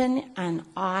husband and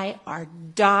I are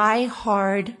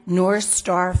die-hard North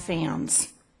Star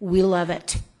fans. We love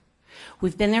it.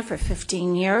 We've been there for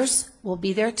 15 years. We'll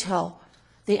be there till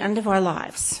the end of our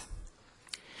lives.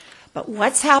 But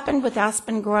what's happened with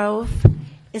Aspen Grove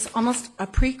is almost a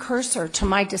precursor to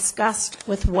my disgust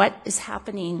with what is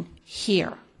happening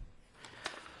here.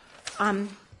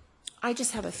 I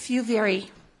just have a few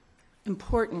very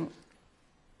important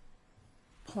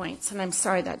points, and I'm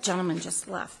sorry that gentleman just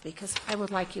left because I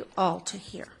would like you all to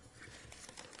hear.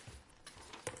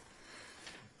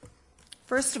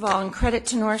 First of all, in credit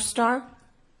to North Star,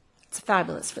 it's a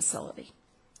fabulous facility.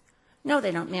 No,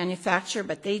 they don't manufacture,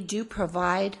 but they do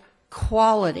provide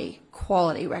quality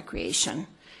recreation.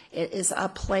 It is a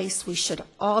place we should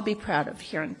all be proud of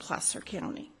here in Placer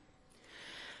County.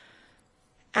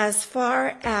 As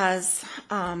far as,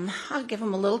 I'll give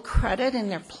them a little credit in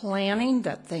their planning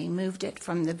that they moved it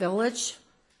from the village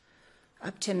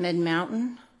up to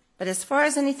Mid-Mountain. But as far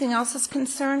as anything else is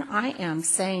concerned, I am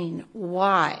saying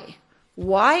why?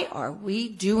 Why are we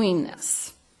doing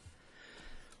this?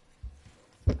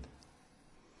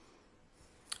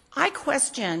 I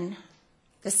question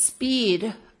the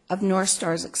speed of North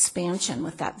Star's expansion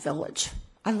with that village.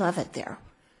 I love it there.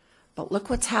 But look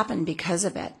what's happened because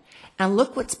of it. And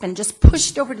look what's been just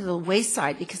pushed over to the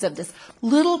wayside because of this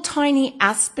little tiny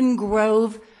Aspen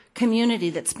Grove community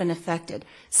that's been affected.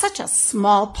 Such a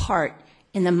small part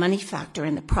in the money factor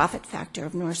and the profit factor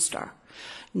of North Star.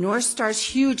 North Star's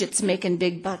huge. It's making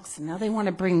big bucks. And now they want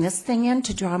to bring this thing in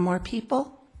to draw more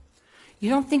people? You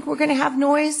don't think we're going to have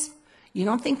noise? You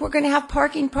don't think we're going to have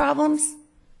parking problems?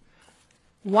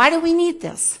 Why do we need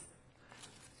this?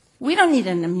 We don't need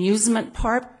an amusement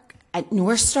park at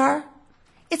North Star.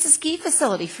 It's a ski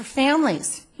facility for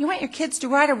families. You want your kids to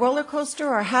ride a roller coaster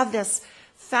or have this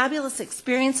fabulous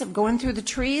experience of going through the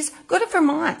trees? Go to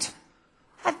Vermont.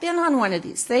 I've been on one of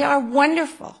these. They are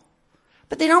wonderful.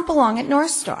 But they don't belong at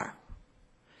North Star.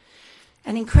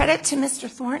 And in credit to Mr.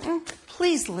 Thornton,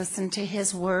 please listen to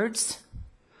his words.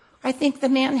 I think the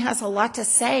man has a lot to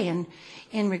say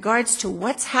in regards to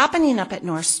what's happening up at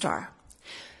North Star.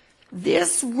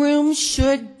 This room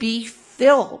should be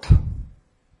filled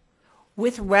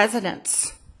with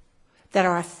residents that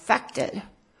are affected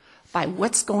by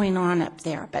what's going on up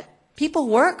there. But people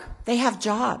work, they have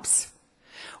jobs.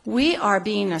 We are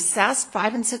being assessed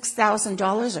 $5,000 and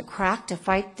 $6,000 a crack to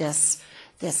fight this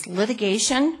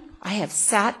litigation. I have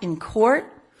sat in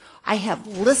court. I have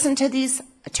listened to these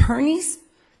attorneys.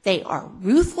 They are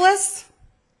ruthless.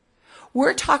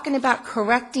 We're talking about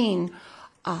correcting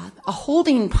a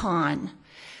holding pond,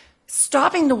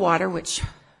 stopping the water, which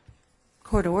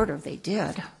court order they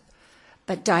did,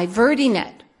 but diverting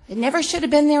it. It never should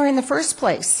have been there in the first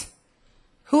place.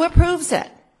 Who approves it?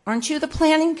 Aren't you the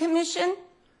Planning Commission?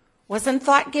 Wasn't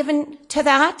thought given to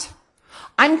that?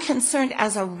 I'm concerned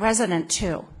as a resident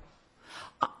too.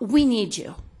 We need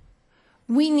you.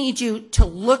 We need you to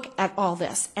look at all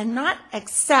this and not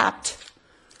accept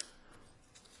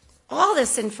all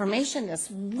this information this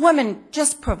woman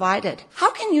just provided.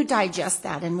 How can you digest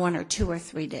that in 1 or 2 or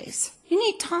 3 days? You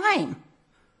need time.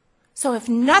 So if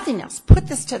nothing else, put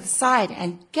this to the side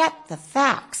and get the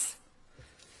facts.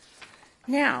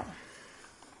 Now,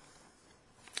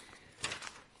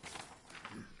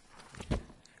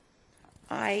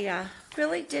 I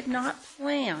really did not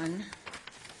plan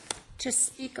to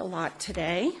speak a lot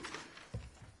today.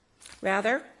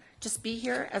 Rather, just be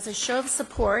here as a show of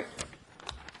support.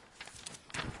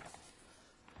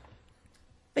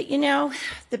 But you know,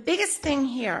 the biggest thing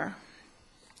here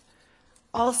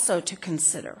also to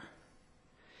consider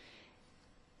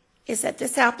is that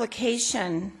this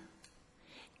application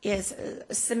is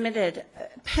submitted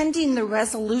pending the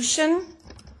resolution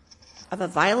of a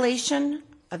violation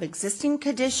of existing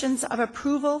conditions of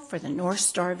approval for the North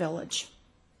Star Village.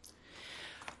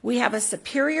 We have a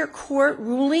Superior Court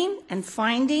ruling and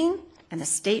finding and a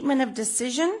statement of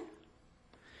decision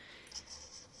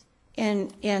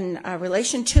in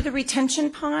relation to the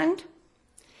retention pond,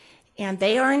 and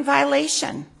they are in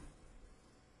violation.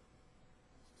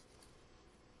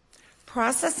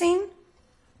 Processing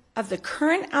of the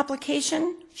current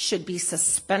application should be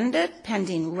suspended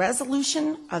pending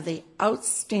resolution of the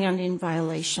outstanding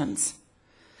violations.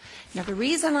 Now, the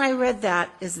reason I read that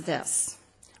is this.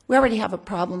 We already have a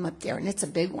problem up there, and it's a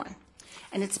big one,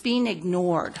 and it's being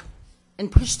ignored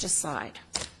and pushed aside.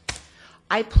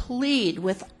 I plead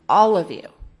with all of you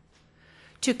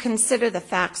to consider the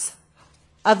facts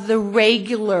of the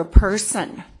regular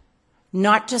person,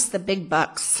 not just the big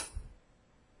bucks.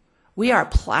 We are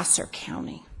Placer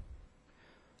County.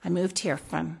 I moved here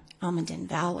from Almaden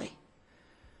Valley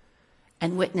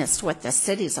and witnessed what the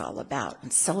city's all about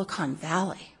in Silicon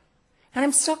Valley. And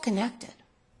I'm still connected.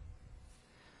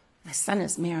 My son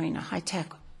is marrying a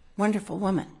high-tech, wonderful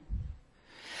woman.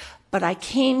 But I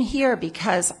came here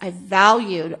because I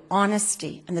valued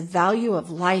honesty and the value of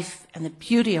life and the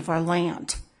beauty of our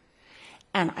land.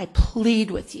 And I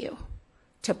plead with you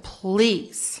to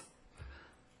please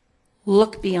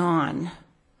look beyond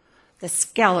the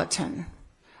skeleton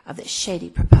of this shady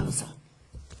proposal.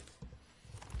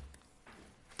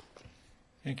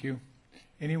 Thank you.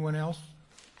 Anyone else?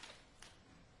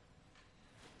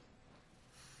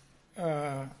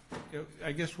 I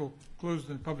guess we'll close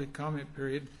the public comment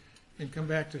period and come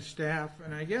back to staff.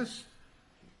 And I guess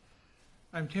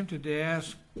I'm tempted to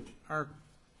ask our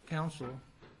council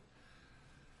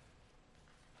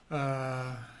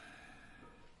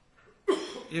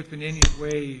if in any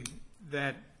way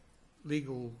that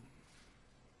legal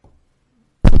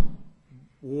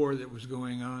war that was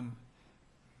going on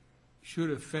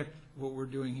should affect what we're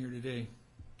doing here today.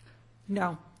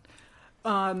 No.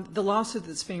 The lawsuit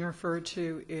that's being referred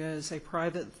to is a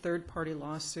private third-party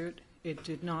lawsuit. It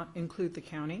did not include the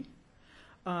county.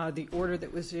 The order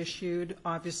that was issued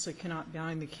obviously cannot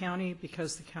bind the county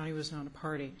because the county was not a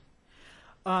party.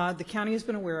 The county has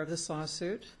been aware of this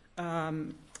lawsuit.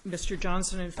 Mr.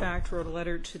 Johnson, in fact, wrote a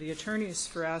letter to the attorneys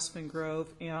for Aspen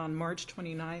Grove on March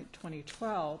 29,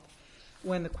 2012,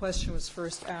 when the question was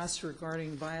first asked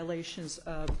regarding violations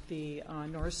of the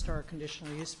North Star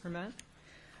conditional use permit.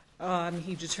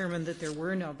 He determined that there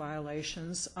were no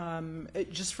violations.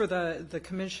 Just for the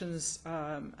Commission's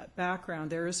background,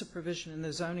 there is a provision in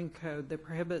the zoning code that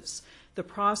prohibits the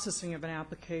processing of an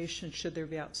application should there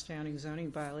be outstanding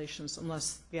zoning violations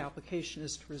unless the application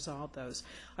is to resolve those.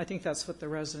 I think that's what the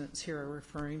residents here are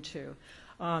referring to.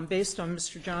 Based on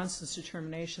Mr. Johnson's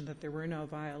determination that there were no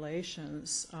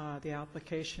violations, the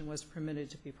application was permitted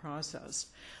to be processed.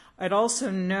 I'd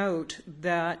also note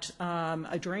that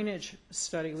a drainage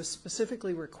study was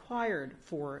specifically required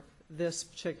for this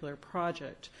particular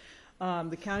project.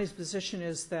 The county's position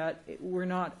is that we're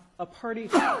not a party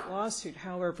to the lawsuit.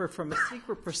 However, from a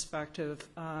secret perspective,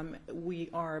 we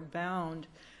are bound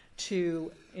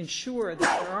to ensure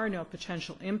that there are no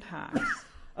potential impacts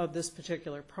of this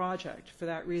particular project. For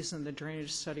that reason, the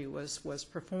drainage study was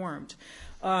performed.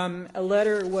 A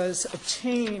letter was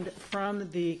obtained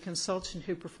from the consultant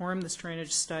who performed this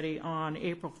drainage study on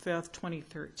April 5th,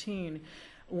 2013,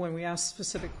 when we asked a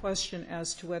specific question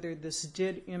as to whether this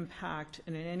did impact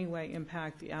and in any way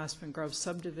impact the Aspen Grove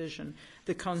subdivision.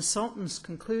 The consultant's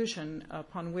conclusion,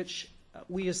 upon which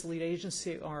we as the lead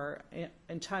agency are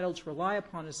entitled to rely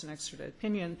upon as an expert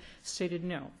opinion, stated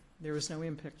no. There was no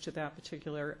impact to that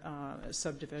particular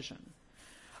subdivision.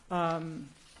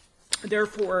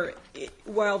 Therefore,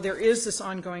 while there is this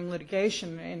ongoing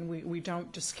litigation, and we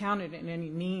don't discount it in any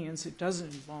means, it doesn't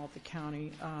involve the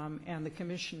county, and the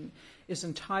Commission is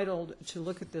entitled to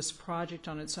look at this project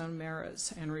on its own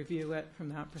merits and review it from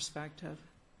that perspective.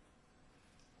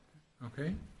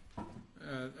 Okay.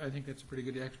 I think that's a pretty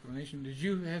good explanation. Did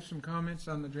you have some comments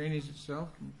on the drainage itself,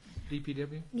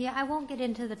 DPW? Yeah, I won't get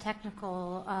into the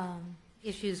technical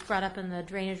issues brought up in the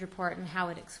drainage report and how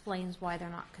it explains why they're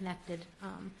not connected,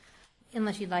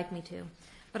 unless you'd like me to.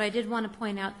 But I did want to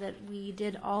point out that we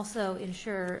did also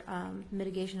ensure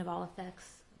mitigation of all effects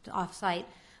to off-site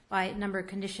by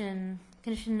condition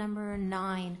number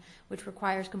 9, which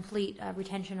requires complete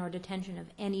retention or detention of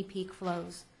any peak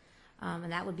flows.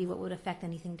 And that would be what would affect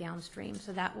anything downstream.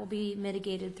 So that will be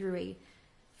mitigated through a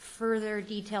further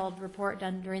detailed report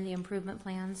done during the improvement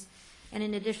plans. And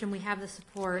in addition, we have the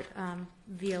support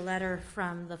via letter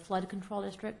from the flood control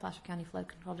district, Placer County Flood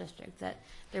Control District, that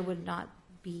there would not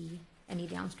be any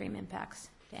downstream impacts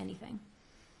to anything.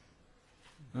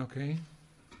 Okay.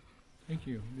 Thank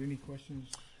you. Any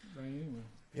questions by anyone?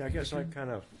 Yeah, I guess I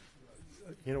kind of,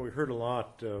 we heard a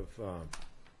lot of,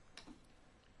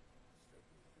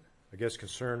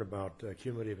 concern about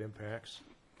cumulative impacts.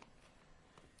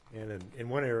 And in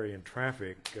one area in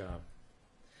traffic,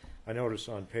 I notice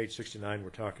on page 69 we're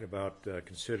talking about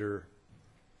consider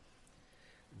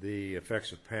the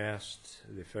effects of past,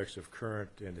 the effects of current,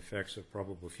 and the effects of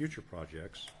probable future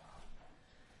projects.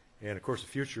 And of course the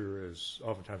future is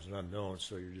oftentimes an unknown,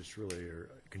 so you're just really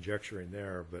conjecturing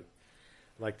there. But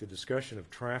like the discussion of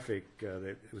traffic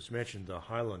that was mentioned, the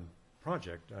Highland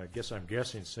project, I guess I'm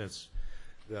guessing since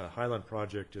the Highland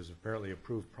project is apparently an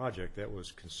approved project, that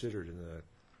was considered in the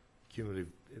cumulative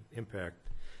impact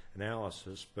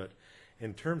analysis. But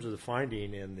in terms of the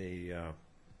finding in the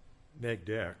neg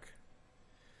deck,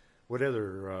 what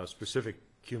other specific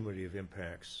cumulative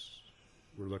impacts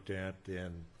were looked at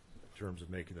in terms of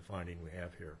making the finding we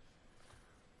have here?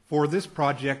 For this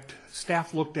project,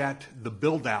 staff looked at the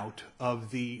build-out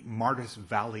of the Martis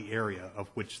Valley area, of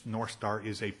which North Star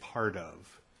is a part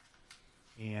of.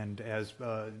 And as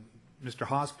Mr.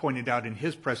 Haas pointed out in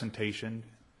his presentation,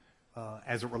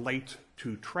 as it relates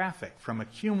to traffic, from a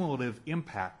cumulative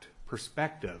impact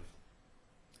perspective,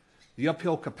 the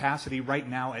uphill capacity right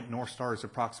now at North Star is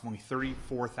approximately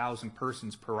 34,000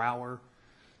 persons per hour.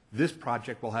 This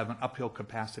project will have an uphill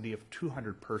capacity of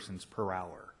 200 persons per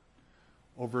hour.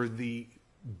 Over the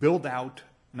build-out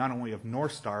not only of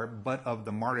North Star, but of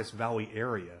the Martis Valley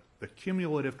area, the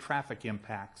cumulative traffic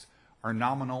impacts are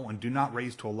nominal and do not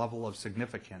raise to a level of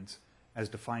significance as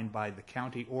defined by the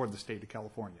county or the state of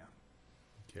California.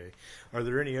 Okay. Are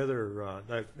there any other,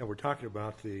 now we're talking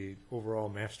about the overall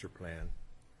master plan,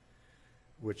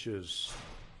 which is,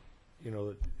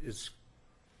 it's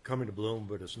coming to bloom,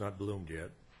 but it's not bloomed yet.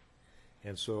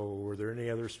 And so were there any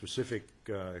other specific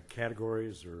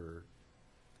categories or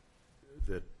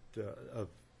that of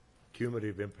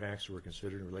cumulative impacts were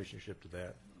considered in relationship to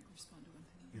that?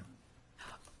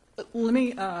 Let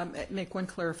me make one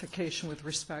clarification with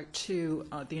respect to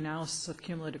the analysis of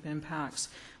cumulative impacts.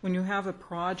 When you have a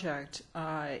project,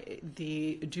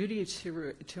 the duty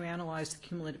to analyze the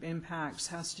cumulative impacts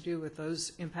has to do with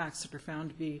those impacts that are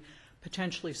found to be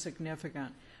potentially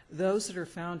significant. Those that are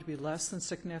found to be less than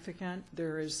significant,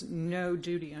 there is no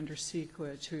duty under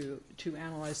CEQA to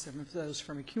analyze them of those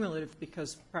from a cumulative,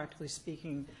 because practically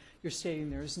speaking, you're stating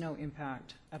there is no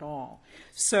impact at all.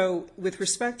 So with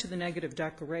respect to the negative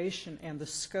declaration and the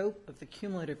scope of the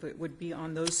cumulative, it would be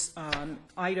on those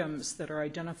items that are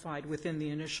identified within the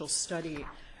initial study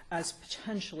as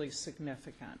potentially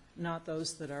significant, not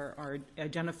those that are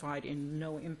identified in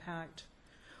no impact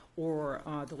or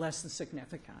the less than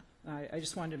significant. I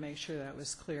just wanted to make sure that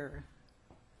was clear.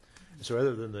 So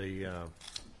other than the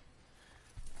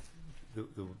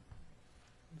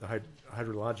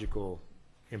hydrological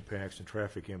impacts and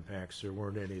traffic impacts, there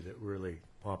weren't any that really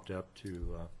popped up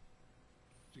to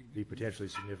be potentially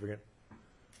significant?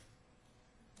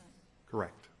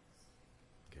 Correct.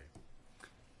 Okay.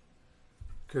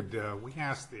 Could we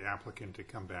ask the applicant to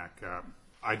come back up?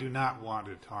 I do not want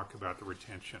to talk about the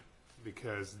retention,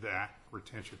 because that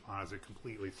retention pond is a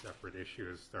completely separate issue,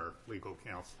 as our legal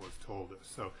counsel has told us.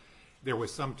 So there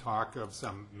was some talk of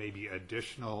some maybe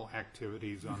additional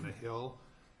activities on the hill,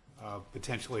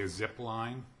 potentially a zip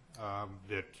line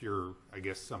that I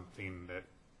guess something that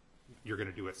you're going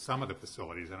to do at some of the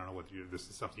facilities. I don't know whether this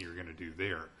is something you're going to do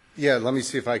there. Yeah, let me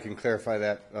see if I can clarify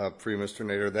that for you, Mr.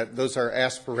 Nader. Those are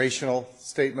aspirational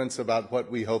statements about what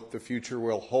we hope the future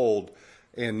will hold.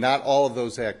 And not all of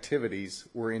those activities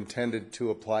were intended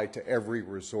to apply to every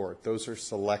resort. Those are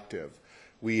selective.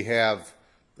 We have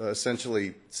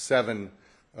essentially 7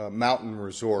 mountain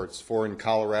resorts, 4 in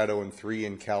Colorado and 3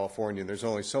 in California. There's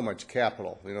only so much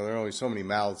capital. There are only so many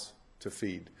mouths to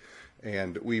feed.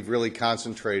 And we've really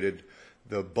concentrated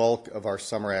the bulk of our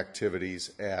summer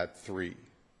activities at 3.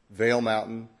 Vail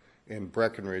Mountain and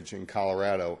Breckenridge in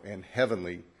Colorado, and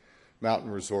Heavenly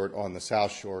Mountain Resort on the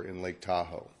South Shore in Lake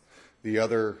Tahoe. The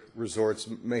other resorts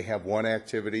may have one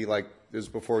activity like is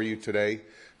before you today,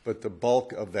 but the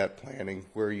bulk of that planning,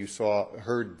 where you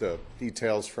heard the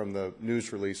details from the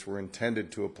news release, were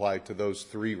intended to apply to those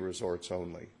 3 resorts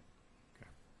only. Okay.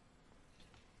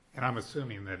 And I'm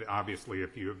assuming that obviously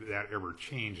if that ever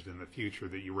changed in the future,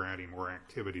 that you were adding more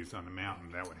activities on the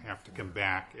mountain, that would have to come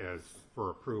back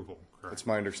for approval, correct? That's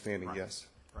my understanding, right. Yes.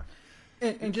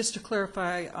 Right. And just to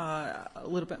clarify a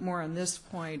little bit more on this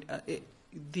point,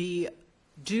 the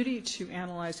duty to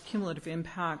analyze cumulative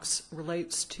impacts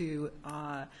relates to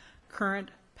current,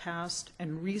 past,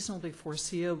 and reasonably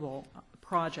foreseeable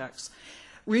projects.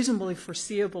 Reasonably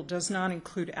foreseeable does not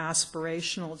include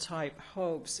aspirational type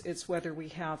hopes. It's whether we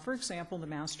have, for example, the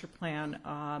master plan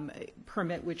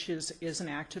permit, which is an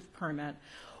active permit,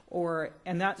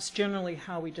 and that's generally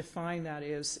how we define that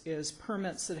is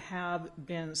permits that have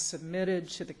been submitted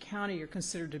to the county are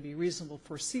considered to be reasonable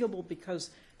foreseeable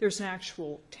because there's an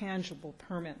actual tangible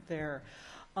permit there.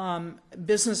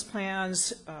 Business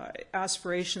plans,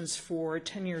 aspirations for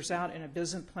 10 years out in a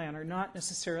business plan are not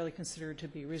necessarily considered to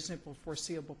be reasonable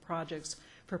foreseeable projects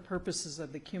for purposes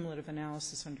of the cumulative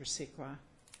analysis under CEQA.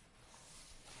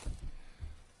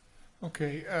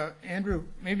 Okay, Andrew,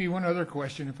 maybe one other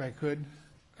question if I could.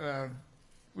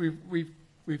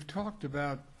 We've talked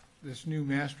about this new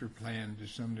master plan to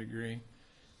some degree.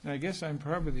 And I guess I'm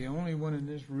probably the only one in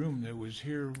this room that was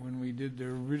here when we did the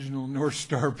original North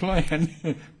Star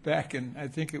plan back in, I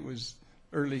think it was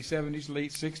early 70s,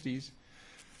 late 60s.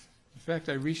 In fact,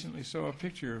 I recently saw a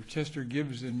picture of Chester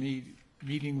Gibbs and me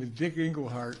meeting with Dick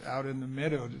Englehart out in the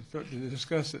meadow to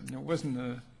discuss it, and it wasn't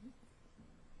a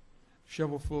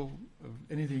shovelful of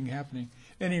anything happening.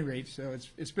 At any rate, so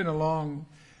it's been a long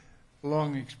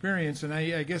experience, and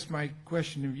I guess my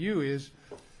question of you is,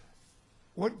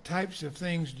 what types of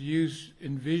things do you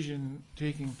envision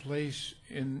taking place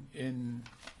in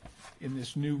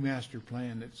this new master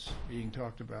plan that's being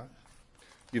talked about?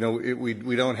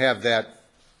 We don't have that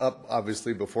up,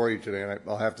 obviously, before you today, and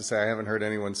I'll have to say I haven't heard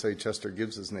anyone say Chester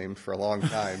Gibbs' name for a long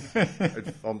time.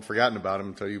 I've forgotten about him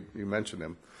until you mentioned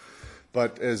him.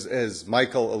 But as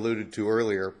Michael alluded to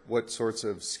earlier, what sorts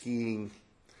of skiing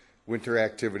winter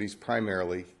activities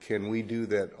primarily can we do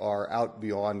that are out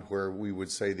beyond where we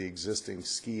would say the existing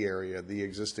ski area, the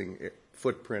existing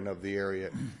footprint of the area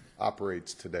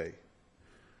operates today?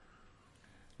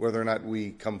 Whether or not we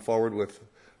come forward with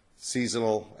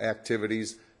seasonal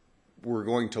activities, we're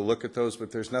going to look at those,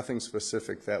 but there's nothing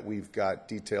specific that we've got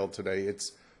detailed today.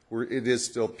 It is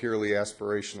still purely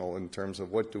aspirational in terms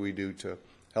of what do we do to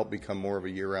help become more of a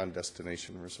year-round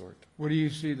destination resort. What do you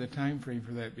see the time frame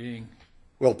for that being?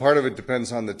 Well, part of it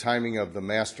depends on the timing of the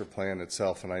master plan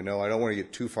itself, and I know I don't want to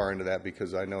get too far into that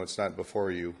because I know it's not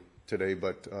before you today,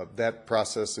 but that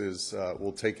process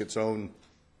will take its own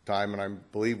time, and I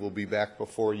believe we'll be back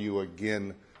before you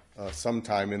again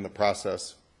sometime in the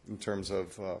process in terms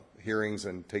of hearings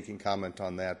and taking comment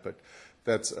on that, but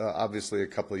that's obviously a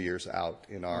couple of years out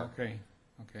in our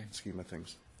Okay. scheme of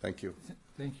things. Thank you.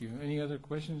 Thank you. Any other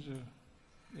questions of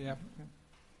the applicant?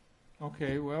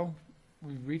 Okay, well,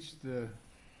 we've reached the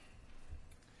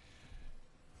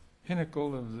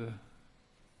pinnacle of the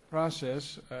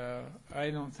process.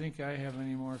 I don't think I have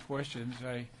any more questions.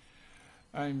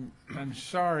 I'm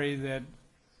sorry that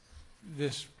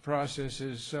this process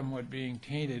is somewhat being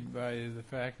tainted by the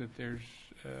fact that there's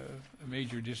a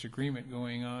major disagreement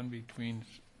going on between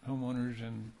homeowners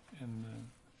and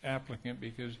the applicant,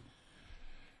 because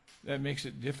that makes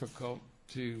it difficult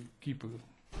to keep a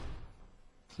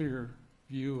clear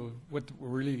view of what we're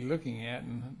really looking at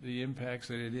and the impacts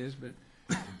that it is. But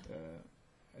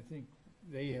I think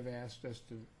they have asked us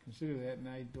to consider that, and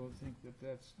I don't think that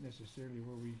that's necessarily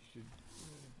where we should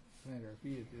plant our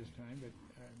feet at this time, but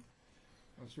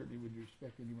I certainly would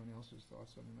respect anyone else's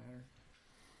thoughts on the matter.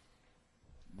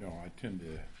 No, I tend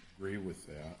to agree with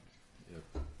that. If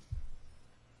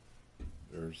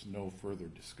there's no further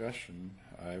discussion,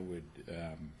 I would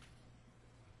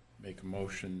make a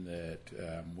motion that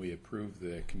we approve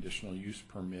the conditional use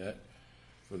permit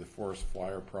for the Forest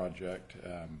Flyer project,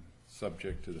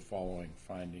 subject to the following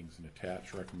findings and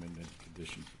attached recommended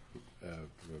conditions of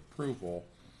approval.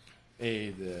 A,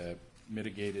 the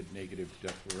mitigated negative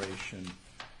declaration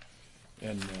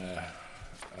and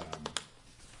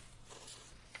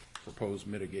proposed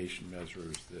mitigation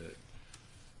measures that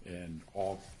and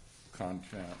all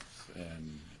contents,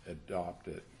 and adopt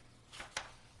it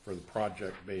for the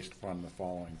project based upon the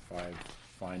following 5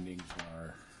 findings in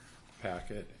our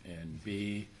packet. And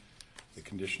B, the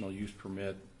conditional use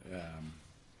permit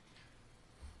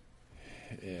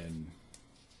and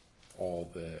all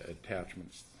the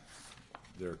attachments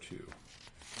thereto.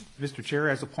 Mr. Chair,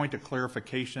 as a point of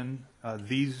clarification,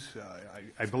 these,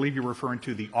 I believe you're referring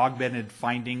to the augmented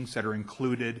findings that are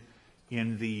included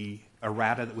in the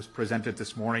errata that was presented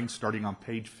this morning, starting on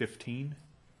page 15?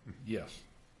 Yes.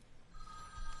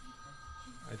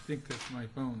 I think that's my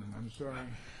phone, and I'm sorry.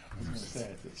 I was going to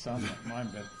say, it sounds like mine,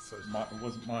 but it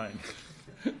wasn't mine.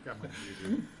 Got my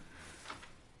muted.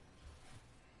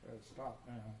 Stop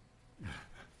now.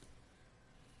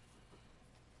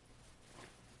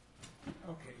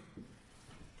 Okay.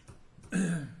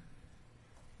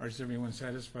 Is everyone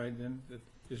satisfied then?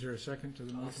 Is there a second to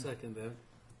the motion? I'll second that.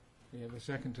 We have a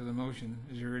second to the motion.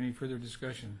 Is there any further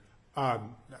discussion?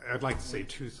 I'd like to say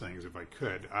 2 things, if I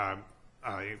could.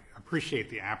 I appreciate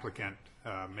the applicant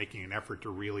making an effort to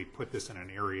really put this in an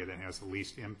area that has the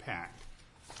least impact.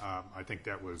 I think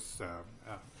that was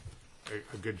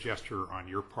a good gesture on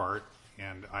your part,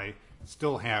 and I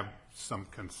still have some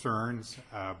concerns,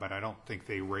 but I don't think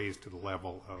they raise to the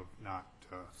level of not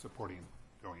supporting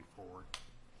going forward.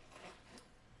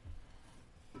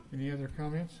 Any other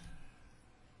comments?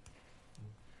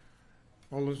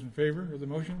 All those in favor of the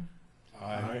motion?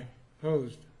 Aye.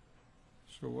 Opposed?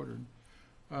 So ordered.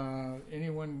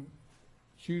 Anyone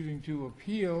choosing to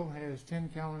appeal has 10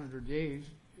 calendar days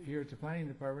here at the Planning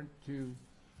Department to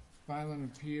file an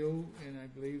appeal, and I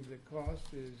believe the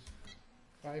cost is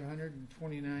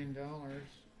 $529.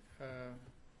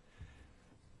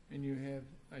 And you have,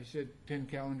 I said, 10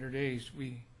 calendar days.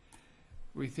 We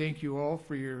thank you all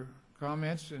for your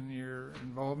comments and your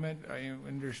involvement. I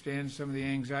understand some of the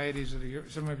anxieties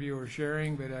that some of you are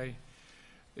sharing, but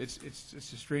it's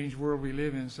a strange world we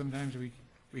live in. Sometimes we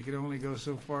can only go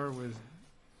so far with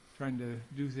trying to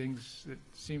do things that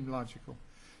seem logical.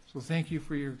 So thank you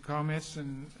for your comments,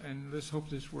 and let's hope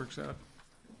this works out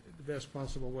the best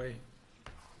possible way.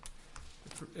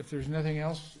 If there's nothing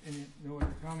else, no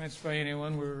other comments by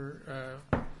anyone, we're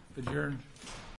adjourned.